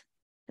difficult.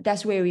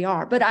 That's where we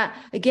are. But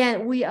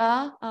again, we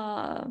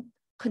are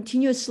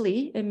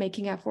continuously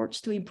making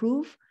efforts to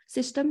improve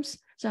systems.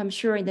 So I'm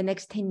sure in the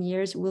next 10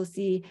 years, we'll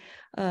see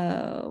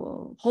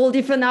whole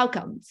different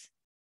outcomes.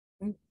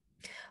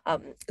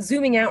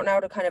 Zooming out now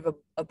to kind of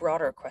a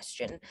broader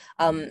question,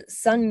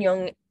 Sun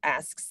Young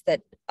asks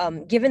that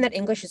given that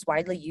English is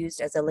widely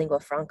used as a lingua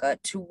franca,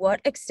 to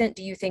what extent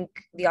do you think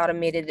the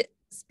automated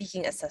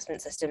speaking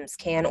assessment systems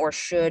can or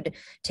should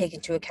take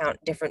into account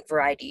different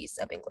varieties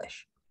of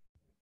English?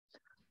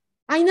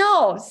 I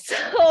know.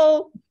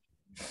 So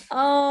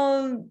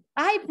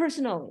I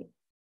personally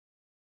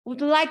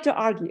would like to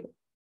argue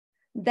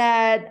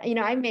that,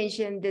 I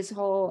mentioned this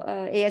whole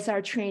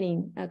ASR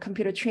training,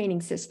 computer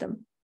training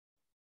system.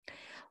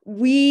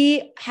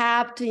 We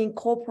have to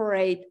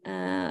incorporate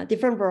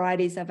different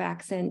varieties of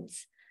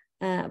accents,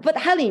 but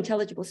highly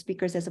intelligible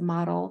speakers as a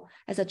model,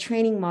 as a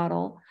training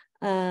model.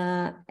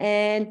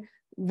 And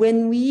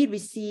when we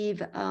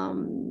receive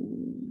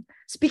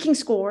speaking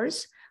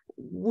scores,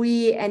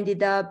 we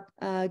ended up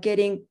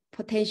getting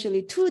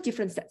potentially 2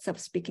 different sets of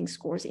speaking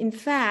scores. In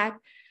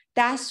fact,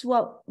 that's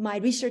what my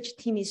research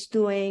team is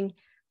doing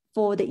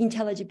for the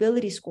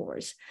intelligibility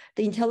scores.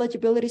 The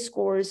intelligibility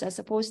scores are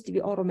supposed to be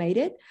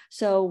automated.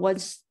 So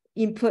once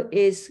input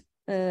is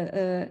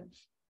put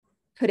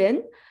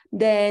in,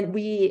 then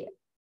we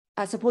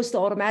are supposed to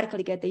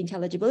automatically get the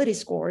intelligibility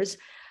scores.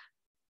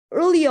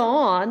 Early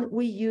on,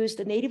 we used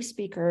the native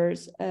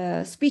speakers'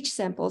 speech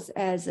samples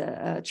as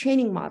a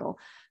training model.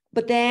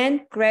 But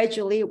then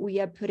gradually we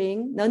are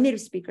putting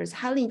non-native speakers,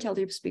 highly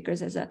intelligent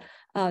speakers as a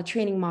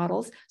training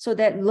models, so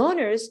that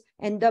learners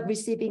end up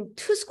receiving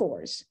 2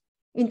 scores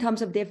in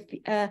terms of their,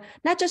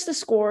 not just the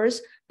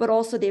scores, but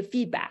also their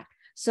feedback.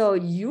 So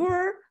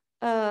your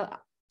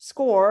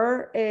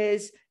score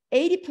is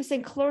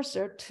 80%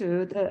 closer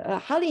to the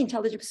highly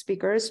intelligent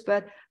speakers,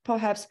 but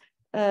perhaps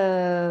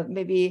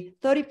maybe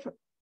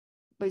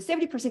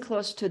 70%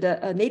 close to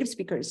the native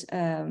speakers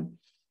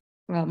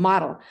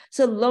model.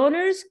 So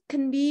learners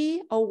can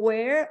be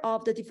aware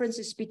of the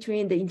differences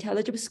between the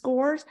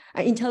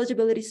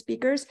intelligibility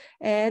speakers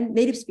and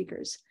native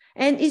speakers.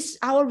 And it's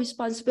our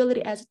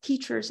responsibility as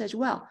teachers as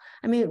well.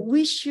 I mean,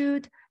 we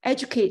should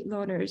educate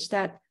learners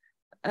that,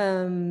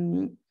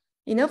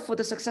 for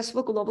the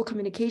successful global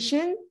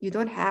communication, you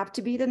don't have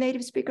to be the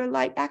native speaker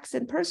like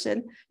accent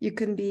person. You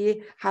can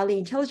be highly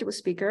intelligible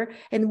speaker,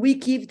 and we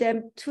give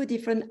them 2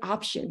 different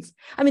options.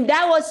 I mean,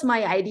 that was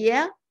my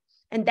idea.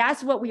 And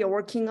that's what we are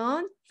working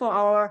on for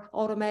our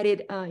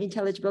automated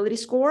intelligibility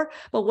score.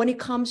 But when it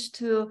comes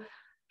to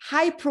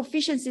high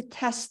proficiency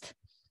test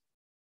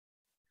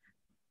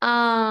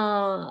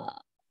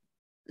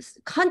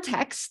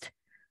context,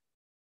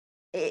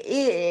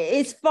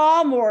 it's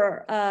far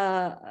more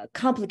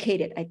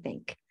complicated, I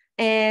think.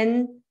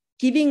 And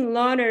giving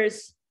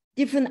learners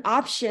different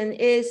option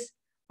is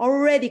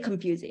already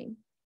confusing.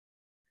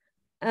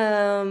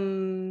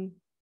 But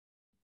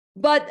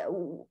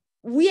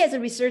we as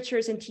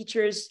researchers and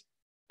teachers,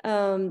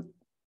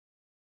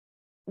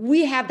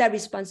 we have that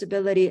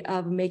responsibility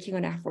of making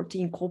an effort to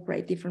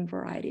incorporate different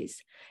varieties.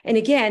 And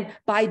again,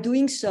 by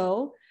doing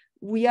so,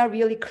 we are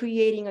really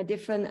creating a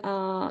different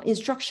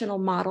instructional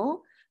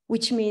model,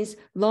 which means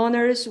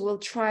learners will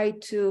try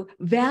to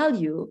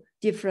value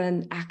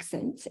different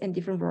accents and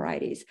different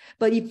varieties.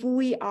 But if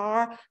we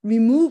are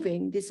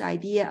removing this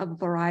idea of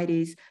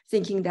varieties,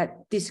 thinking that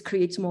this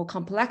creates more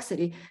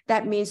complexity,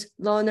 that means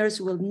learners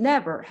will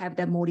never have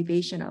that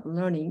motivation of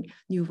learning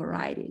new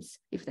varieties,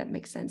 if that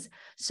makes sense.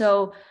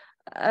 So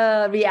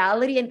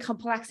reality and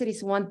complexity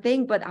is one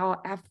thing, but our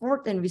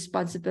effort and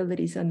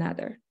responsibility is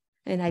another.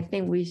 And I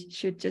think we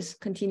should just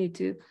continue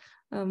to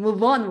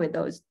move on with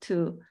those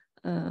two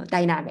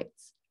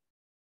dynamics.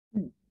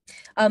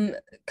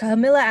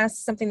 Camilla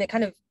asked something that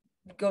kind of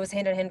goes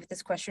hand in hand with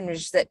this question, which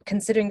is that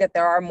considering that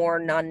there are more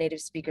non-native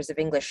speakers of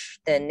English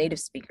than native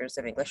speakers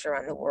of English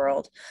around the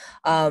world,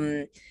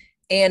 and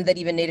that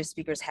even native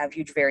speakers have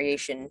huge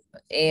variation,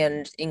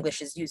 and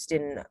English is used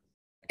in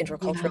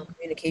intercultural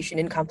communication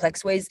in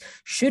complex ways,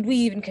 should we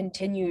even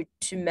continue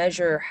to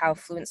measure how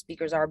fluent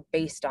speakers are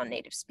based on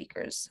native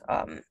speakers?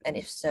 And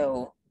if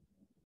so,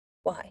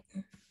 why?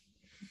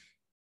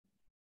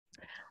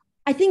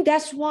 I think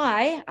that's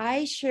why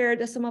I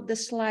shared some of the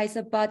slides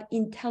about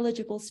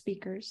intelligible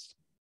speakers,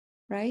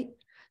 right?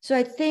 So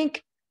I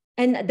think,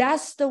 and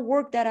that's the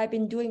work that I've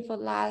been doing for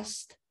the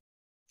last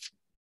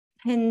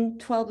 10,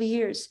 12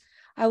 years.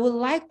 I would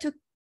like to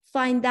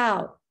find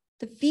out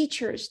the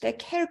features that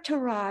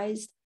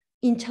characterize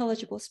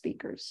intelligible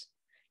speakers.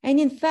 And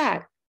in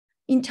fact,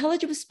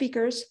 intelligible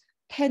speakers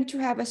tend to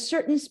have a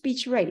certain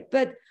speech rate,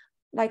 but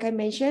like I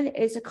mentioned,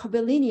 it's a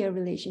curvilinear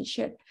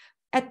relationship.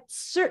 At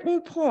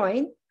certain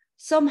point,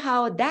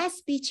 somehow that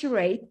speech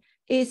rate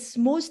is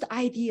most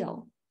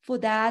ideal for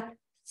that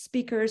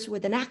speakers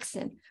with an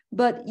accent.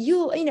 But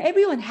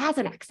everyone has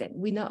an accent,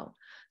 we know.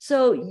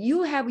 So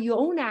you have your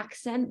own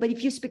accent, but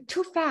if you speak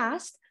too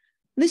fast,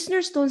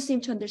 listeners don't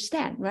seem to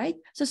understand, right?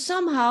 So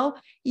somehow,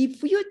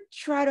 if you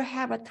try to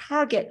have a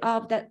target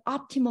of that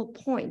optimal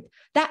point,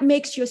 that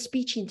makes your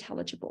speech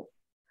intelligible.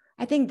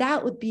 I think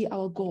that would be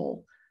our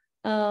goal,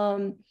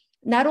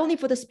 not only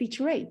for the speech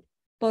rate,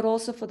 but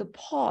also for the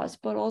pause,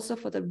 but also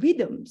for the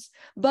rhythms.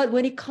 But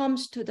when it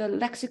comes to the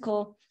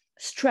lexical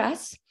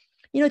stress,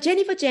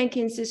 Jennifer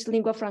Jenkins's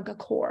lingua franca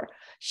core,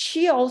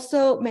 she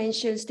also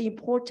mentions the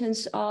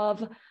importance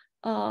of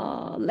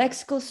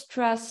lexical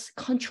stress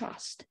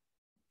contrast.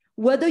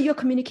 Whether you're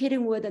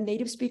communicating with the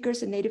native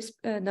speakers and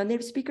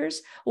non-native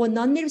speakers, or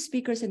non-native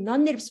speakers and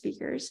non-native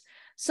speakers,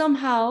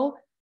 somehow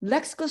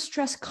lexical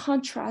stress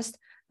contrast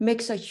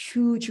makes a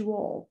huge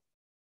role.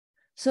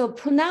 So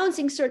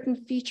pronouncing certain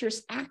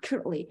features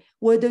accurately,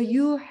 whether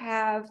you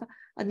have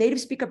a native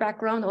speaker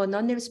background or a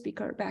non-native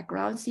speaker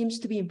background, seems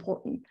to be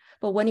important.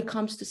 But when it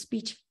comes to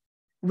speech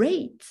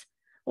rate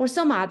or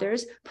some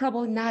others,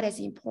 probably not as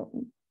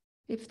important,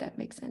 if that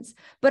makes sense.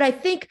 But I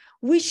think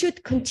we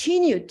should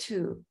continue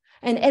to,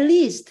 and at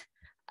least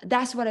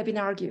that's what I've been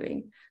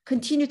arguing,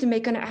 continue to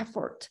make an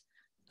effort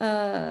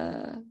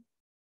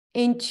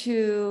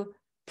into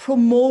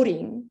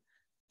promoting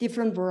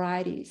different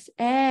varieties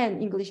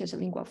and English as a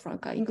lingua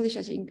franca, English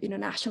as an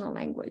international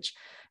language.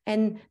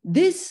 And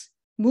this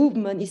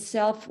movement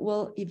itself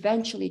will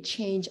eventually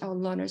change our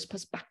learners'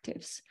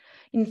 perspectives.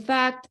 In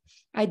fact,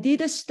 I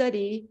did a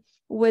study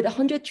with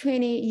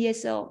 120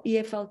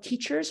 EFL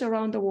teachers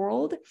around the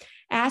world,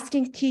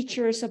 asking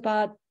teachers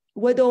about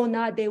whether or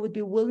not they would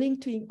be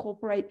willing to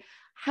incorporate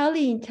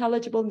highly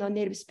intelligible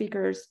non-native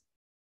speakers'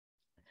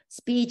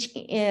 speech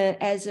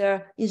as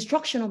an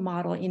instructional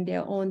model in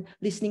their own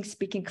listening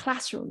speaking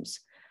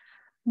classrooms.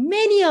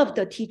 Many of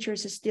the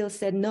teachers still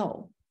said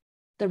no.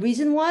 The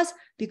reason was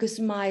because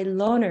my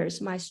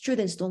learners, my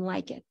students don't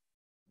like it,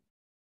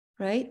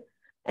 right?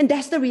 And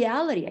that's the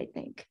reality, I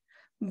think.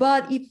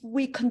 But if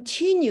we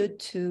continue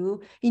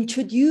to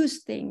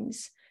introduce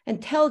things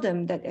and tell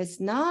them that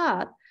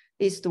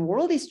the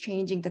world is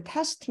changing, the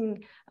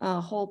testing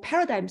whole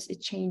paradigms is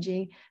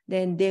changing,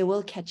 then they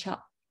will catch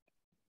up.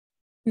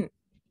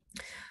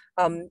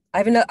 I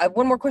have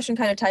one more question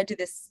kind of tied to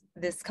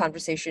this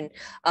conversation.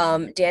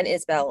 Dan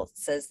Isbell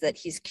says that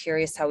he's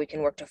curious how we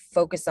can work to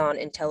focus on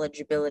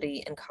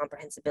intelligibility and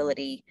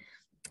comprehensibility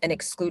and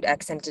exclude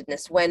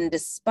accentedness when,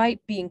 despite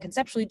being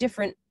conceptually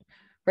different,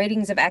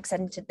 ratings of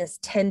accentedness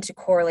tend to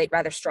correlate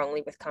rather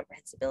strongly with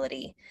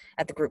comprehensibility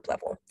at the group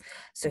level.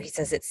 So he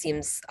says it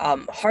seems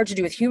hard to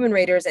do with human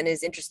raters and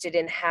is interested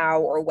in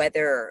how or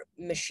whether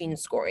machine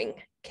scoring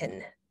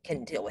can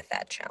deal with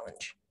that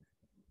challenge.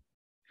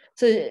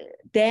 So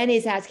Dan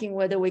is asking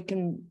whether we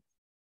can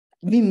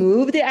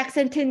remove the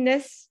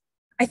accentedness.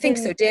 I think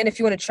so. Dan, if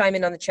you want to chime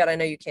in on the chat, I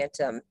know you can't.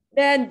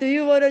 Dan, do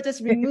you want to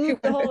just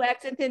remove the whole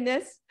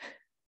accentedness?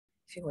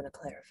 If you want to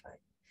clarify.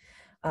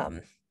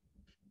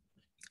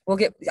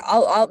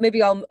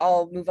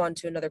 I'll move on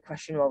to another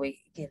question while we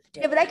give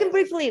Dan. Yeah, but I can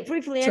briefly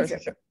answer.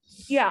 Sure.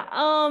 Yeah.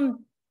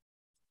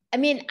 I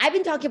mean, I've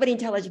been talking about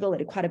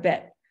intelligibility quite a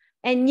bit.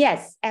 And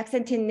yes,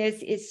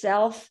 accentedness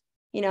itself,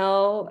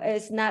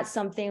 is not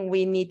something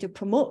we need to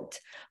promote.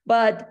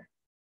 But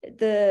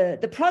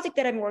the project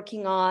that I'm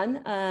working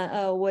on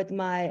with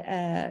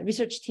my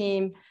research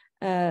team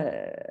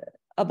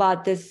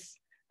about this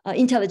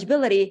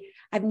intelligibility,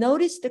 I've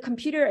noticed the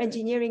computer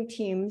engineering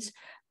teams,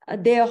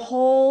 their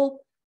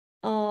whole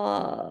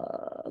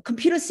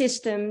computer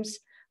systems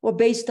were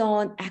based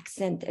on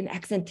accent and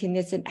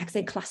accentiness and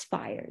accent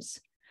classifiers.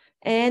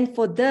 And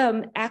for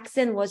them,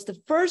 accent was the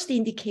first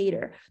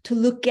indicator to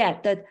look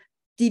at the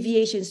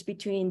deviations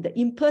between the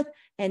input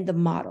and the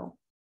model.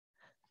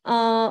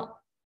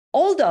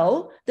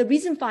 Although the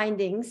recent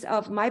findings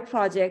of my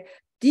project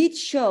did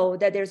show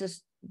that there's a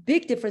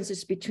big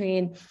differences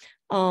between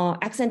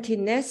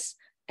accentiness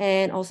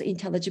and also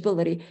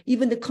intelligibility.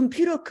 Even the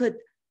computer could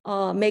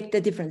make the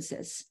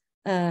differences,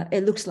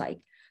 it looks like.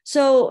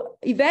 So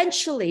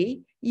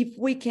eventually, if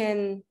we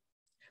can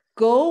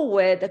go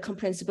with the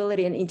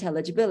comprehensibility and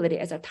intelligibility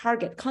as our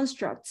target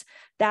constructs,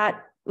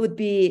 that would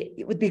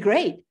be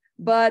great.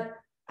 But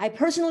I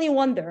personally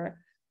wonder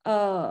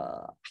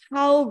how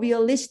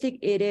realistic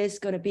it is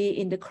going to be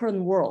in the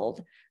current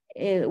world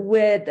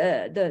with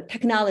the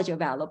technology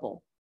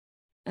available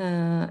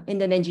in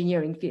the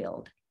engineering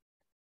field.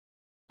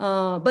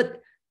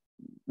 But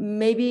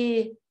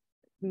maybe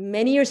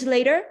many years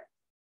later,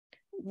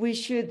 we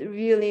should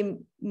really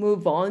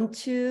move on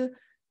to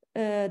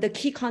the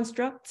key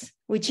constructs,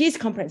 which is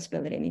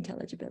comprehensibility and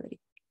intelligibility.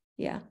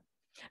 Yeah.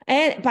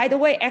 And by the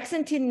way,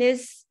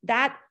 accentiness,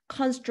 that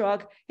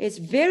construct is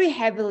very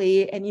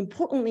heavily and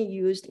importantly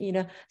used in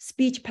a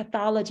speech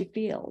pathology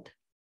field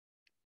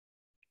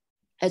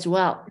as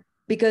well,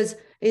 because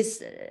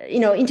it's,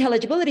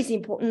 intelligibility is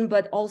important,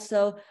 but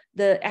also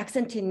the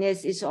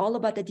accentiness is all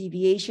about the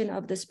deviation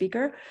of the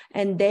speaker,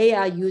 and they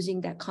are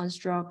using that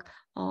construct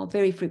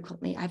very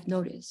frequently, I've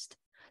noticed.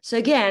 So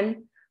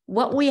again,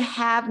 what we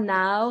have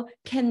now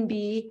can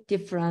be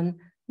different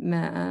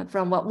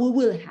from what we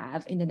will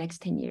have in the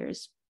next 10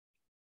 years.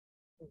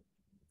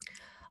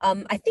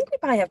 I think we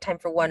probably have time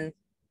for one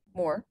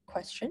more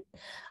question.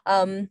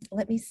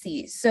 Let me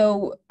see.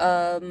 So,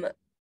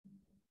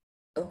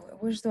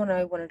 where's the one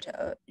I wanted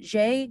to?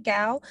 Jay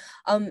Gao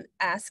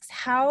asks,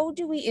 how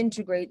do we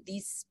integrate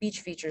these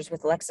speech features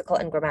with lexical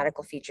and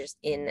grammatical features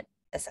in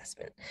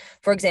assessment?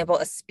 For example,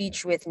 a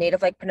speech with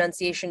native-like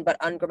pronunciation but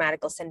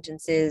ungrammatical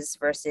sentences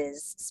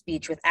versus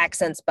speech with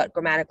accents but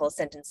grammatical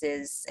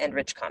sentences and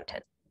rich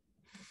content.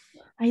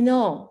 I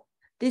know.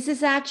 This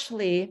is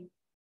actually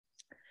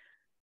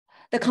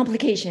the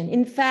complication.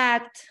 In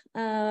fact,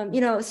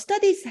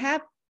 studies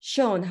have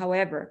shown,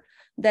 however,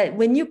 that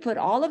when you put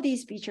all of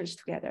these features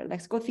together,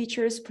 lexical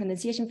features,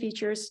 pronunciation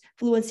features,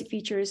 fluency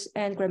features,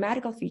 and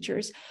grammatical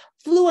features,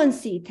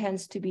 fluency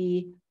tends to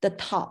be the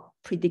top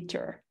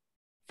predictor,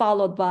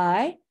 followed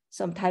by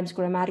sometimes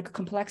grammatical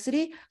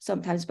complexity,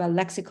 sometimes by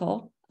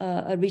lexical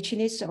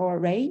richness or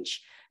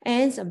range,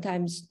 and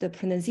sometimes the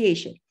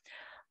pronunciation.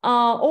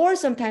 Or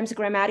sometimes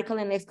grammatical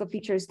and lexical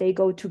features, they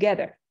go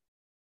together.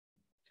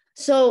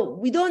 So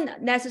we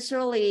don't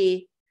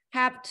necessarily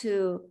have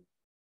to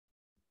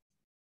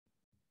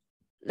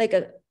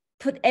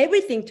put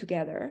everything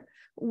together.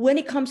 When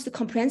it comes to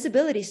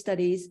comprehensibility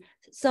studies,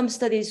 some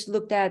studies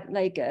looked at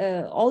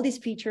all these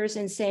features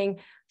and saying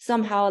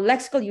somehow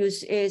lexical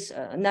use is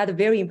not a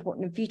very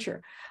important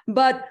feature.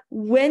 But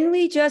when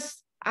we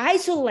just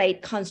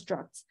isolate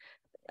constructs,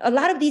 a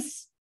lot of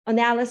these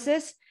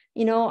analysis,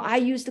 I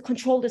use the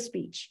control the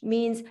speech,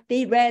 means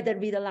they read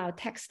and read aloud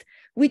text,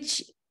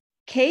 which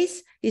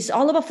case is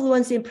all about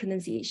fluency and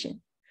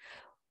pronunciation.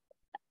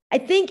 I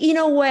think in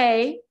a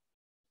way,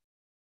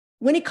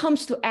 when it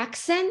comes to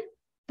accent,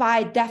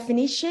 by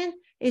definition,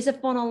 is a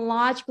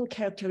phonological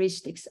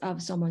characteristics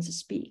of someone's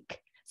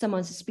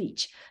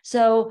speech.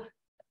 So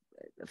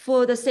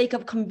for the sake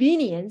of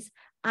convenience,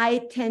 I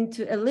tend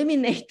to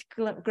eliminate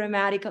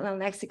grammatical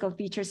and lexical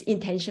features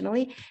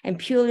intentionally and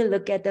purely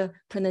look at the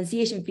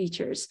pronunciation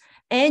features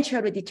and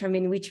try to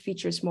determine which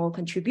features more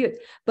contribute.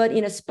 But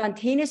in a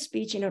spontaneous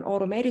speech, in an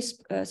automated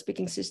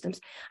speaking systems,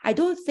 I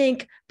don't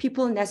think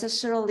people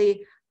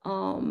necessarily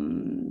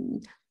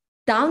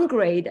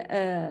downgrade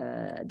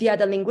the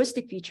other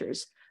linguistic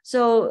features.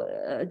 So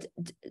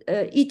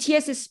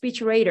ETS's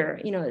speech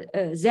radar,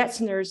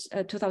 Zetzner's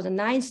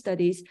 2009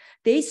 studies,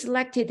 they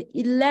selected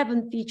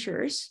 11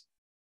 features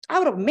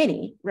out of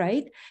many,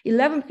 right?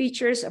 11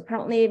 features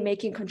apparently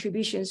making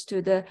contributions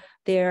to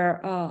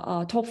their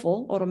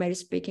TOEFL automated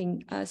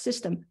speaking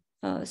system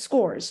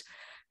scores.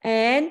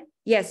 And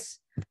yes,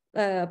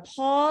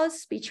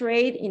 pause, speech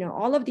rate,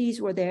 all of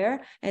these were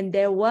there, and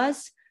there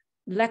was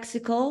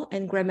lexical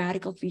and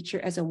grammatical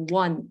feature as a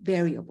one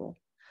variable.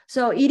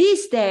 So it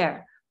is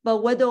there,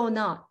 but whether or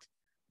not,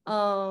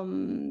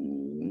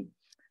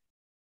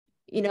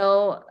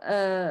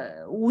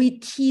 we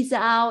tease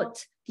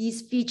out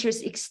these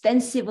features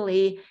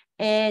extensively,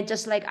 and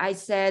just like I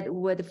said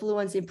with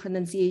fluency and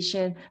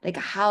pronunciation, like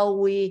how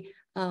we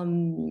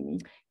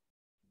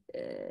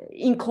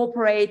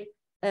incorporate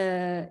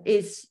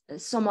is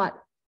somewhat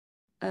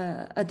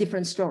a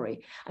different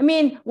story. I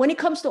mean, when it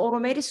comes to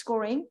automated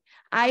scoring,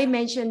 I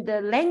mentioned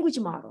the language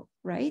model,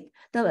 right?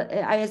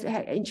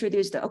 I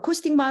introduced the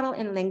acoustic model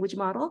and language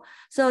model.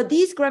 So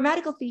these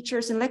grammatical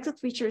features and lexical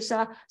features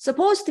are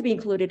supposed to be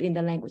included in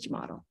the language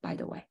model, by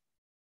the way.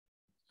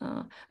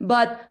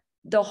 But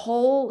the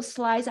whole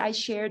slides I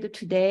shared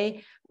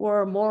today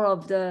were more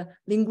of the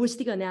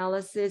linguistic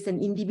analysis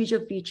and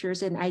individual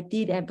features, and I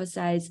did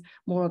emphasize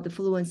more of the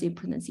fluency and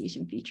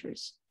pronunciation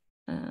features,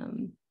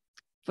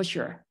 for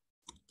sure.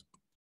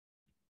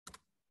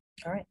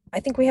 All right, I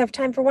think we have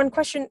time for one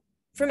question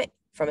from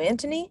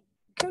Anthony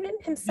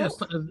Coonan himself.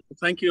 Yes,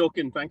 thank you,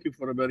 Okim. Thank you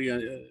for a very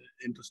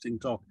interesting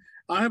talk.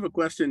 I have a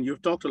question.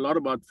 You've talked a lot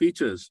about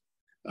features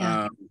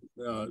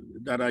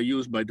that are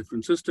used by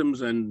different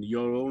systems, and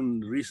your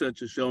own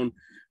research has shown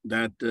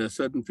that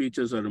certain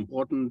features are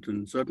important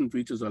and certain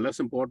features are less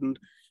important.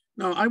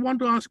 Now, I want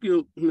to ask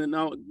you,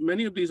 now,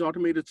 many of these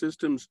automated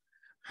systems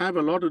have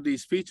a lot of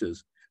these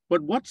features,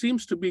 but what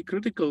seems to be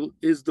critical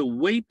is the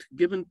weight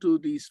given to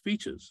these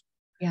features.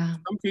 Yeah.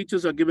 Some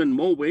features are given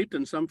more weight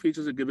and some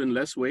features are given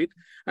less weight.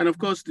 And of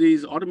course,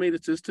 these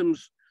automated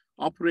systems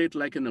operate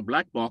like in a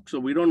black box, so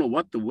we don't know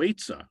what the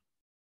weights are.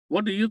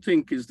 What do you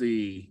think is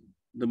the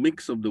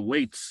mix of the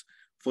weights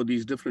for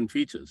these different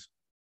features?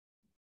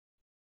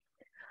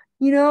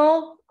 You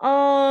know,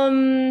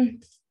 I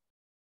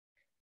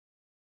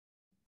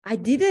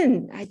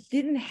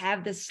didn't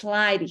have the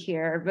slide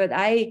here, but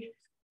I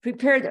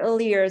prepared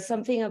earlier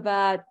something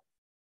about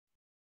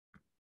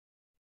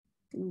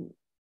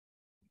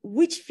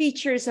which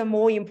features are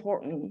more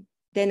important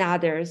than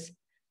others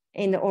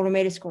in the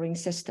automated scoring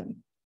system.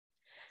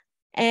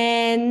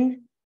 And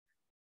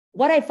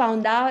what I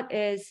found out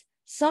is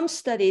some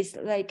studies,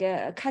 like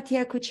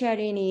Katia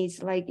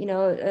Kucherini's, like, you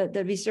know,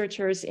 the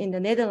researchers in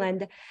the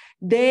Netherlands,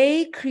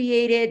 they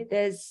created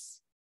this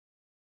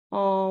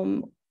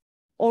automated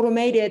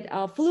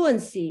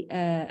fluency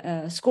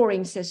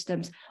scoring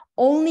systems,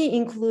 only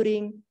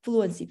including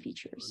fluency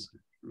features.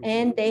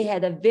 And they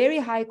had a very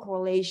high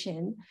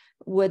correlation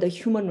with the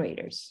human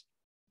raters.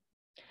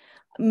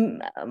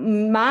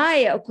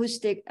 My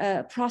acoustic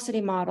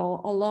prosody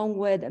model, along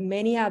with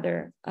many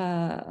other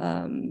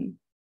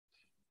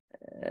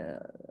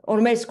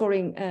automated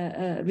scoring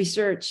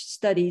research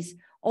studies,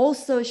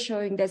 also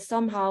showing that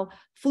somehow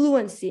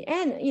fluency,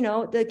 and you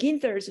know, the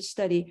Ginther's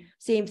study,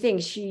 same thing.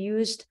 She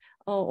used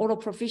oral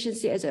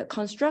proficiency as a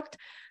construct.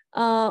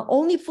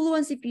 Only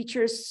fluency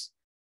features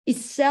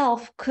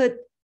itself could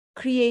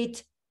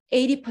create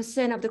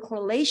 80% of the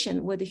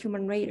correlation with the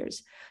human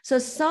raters. So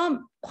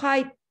some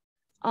quite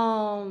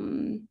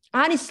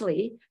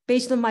honestly,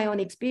 based on my own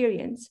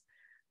experience,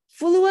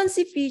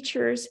 fluency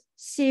features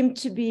seem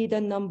to be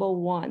the number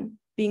one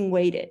being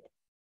weighted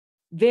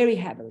very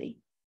heavily,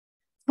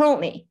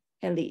 currently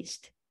at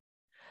least.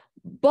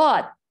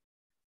 But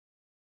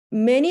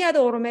many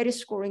other automated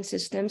scoring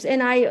systems,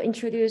 and I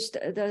introduced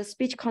the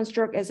speech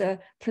construct as a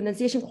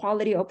pronunciation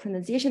quality or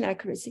pronunciation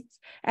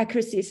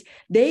accuracies,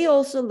 they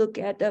also look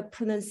at the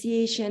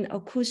pronunciation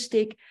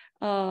acoustic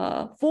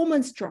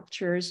formant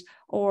structures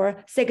or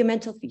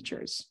segmental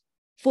features.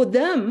 For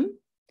them,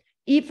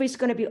 if it's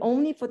going to be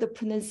only for the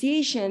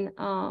pronunciation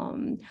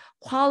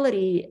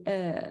quality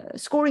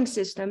scoring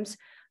systems,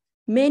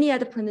 many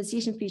other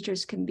pronunciation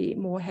features can be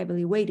more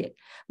heavily weighted.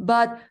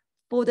 But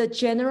for the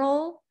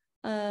general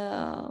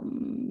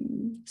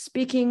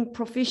speaking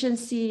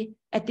proficiency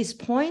at this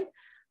point,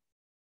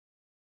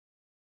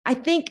 I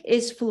think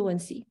is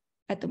fluency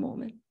at the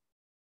moment.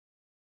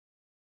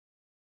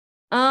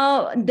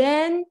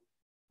 Then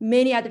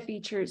many other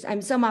features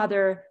and some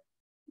other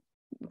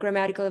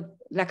grammatical,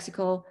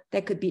 lexical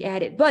that could be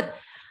added. But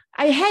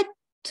I have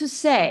to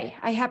say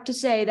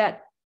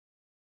that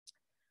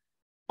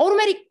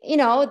automatic, you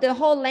know, the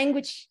whole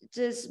language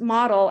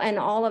model and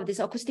all of this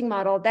acoustic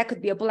model, that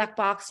could be a black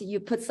box. You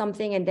put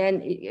something and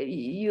then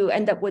you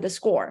end up with a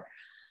score.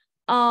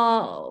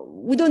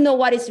 We don't know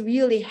what is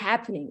really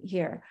happening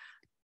here.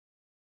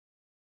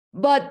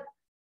 But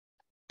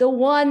the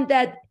one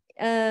that,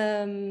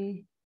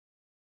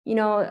 you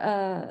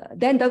know,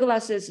 Dan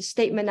Douglas's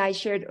statement I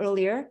shared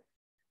earlier,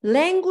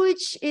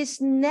 language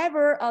is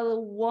never a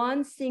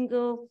one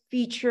single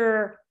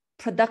feature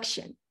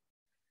production.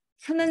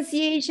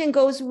 Pronunciation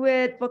goes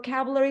with,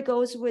 vocabulary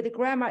goes with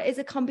grammar. It's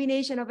a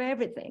combination of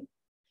everything.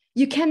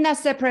 You cannot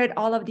separate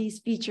all of these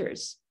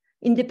features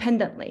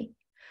independently.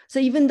 So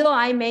even though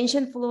I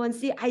mentioned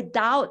fluency, I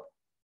doubt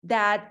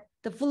that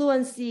the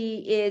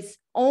fluency is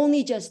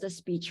only just the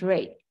speech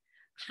rate.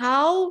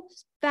 How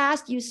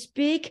fast you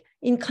speak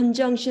in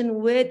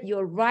conjunction with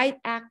your right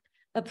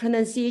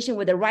pronunciation,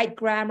 with the right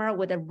grammar,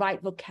 with the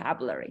right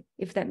vocabulary,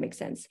 if that makes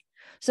sense.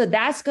 So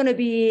that's going to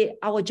be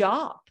our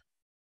job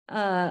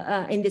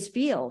in this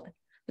field,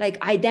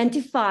 like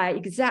identify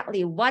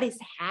exactly what is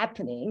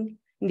happening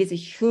in this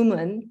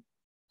human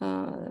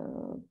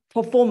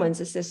performance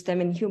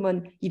system and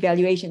human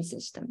evaluation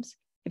systems,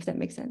 if that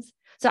makes sense.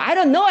 So I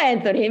don't know,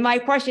 Anthony. My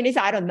question is,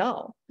 I don't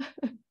know.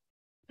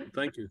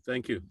 Thank you.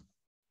 Thank you.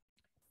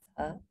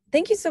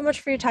 Thank you so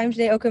much for your time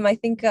today, Okim. I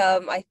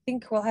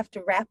think we'll have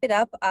to wrap it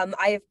up.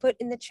 I have put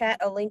in the chat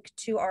a link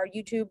to our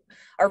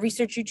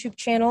research YouTube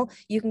channel.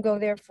 You can go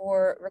there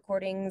for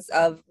recordings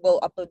of. We'll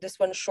upload this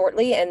one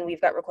shortly, and we've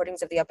got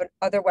recordings of the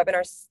other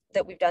webinars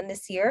that we've done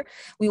this year.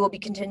 We will be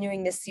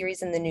continuing this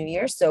series in the new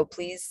year, so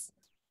please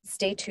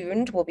stay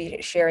tuned. We'll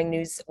be sharing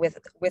news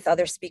with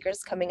other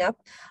speakers coming up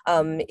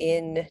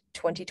in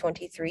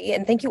 2023.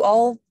 And thank you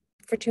all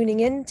for tuning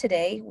in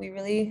today. We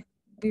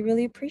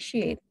really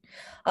appreciate.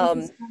 Thank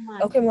you so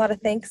much. Okay, a lot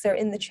of thanks are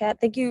in the chat.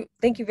 Thank you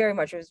very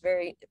much. It was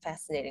very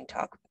fascinating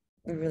talk.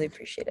 We really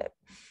appreciate it.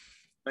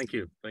 Thank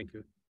you. Thank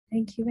you.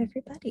 Thank you,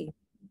 everybody.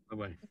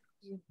 Bye-bye.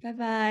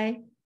 Bye-bye.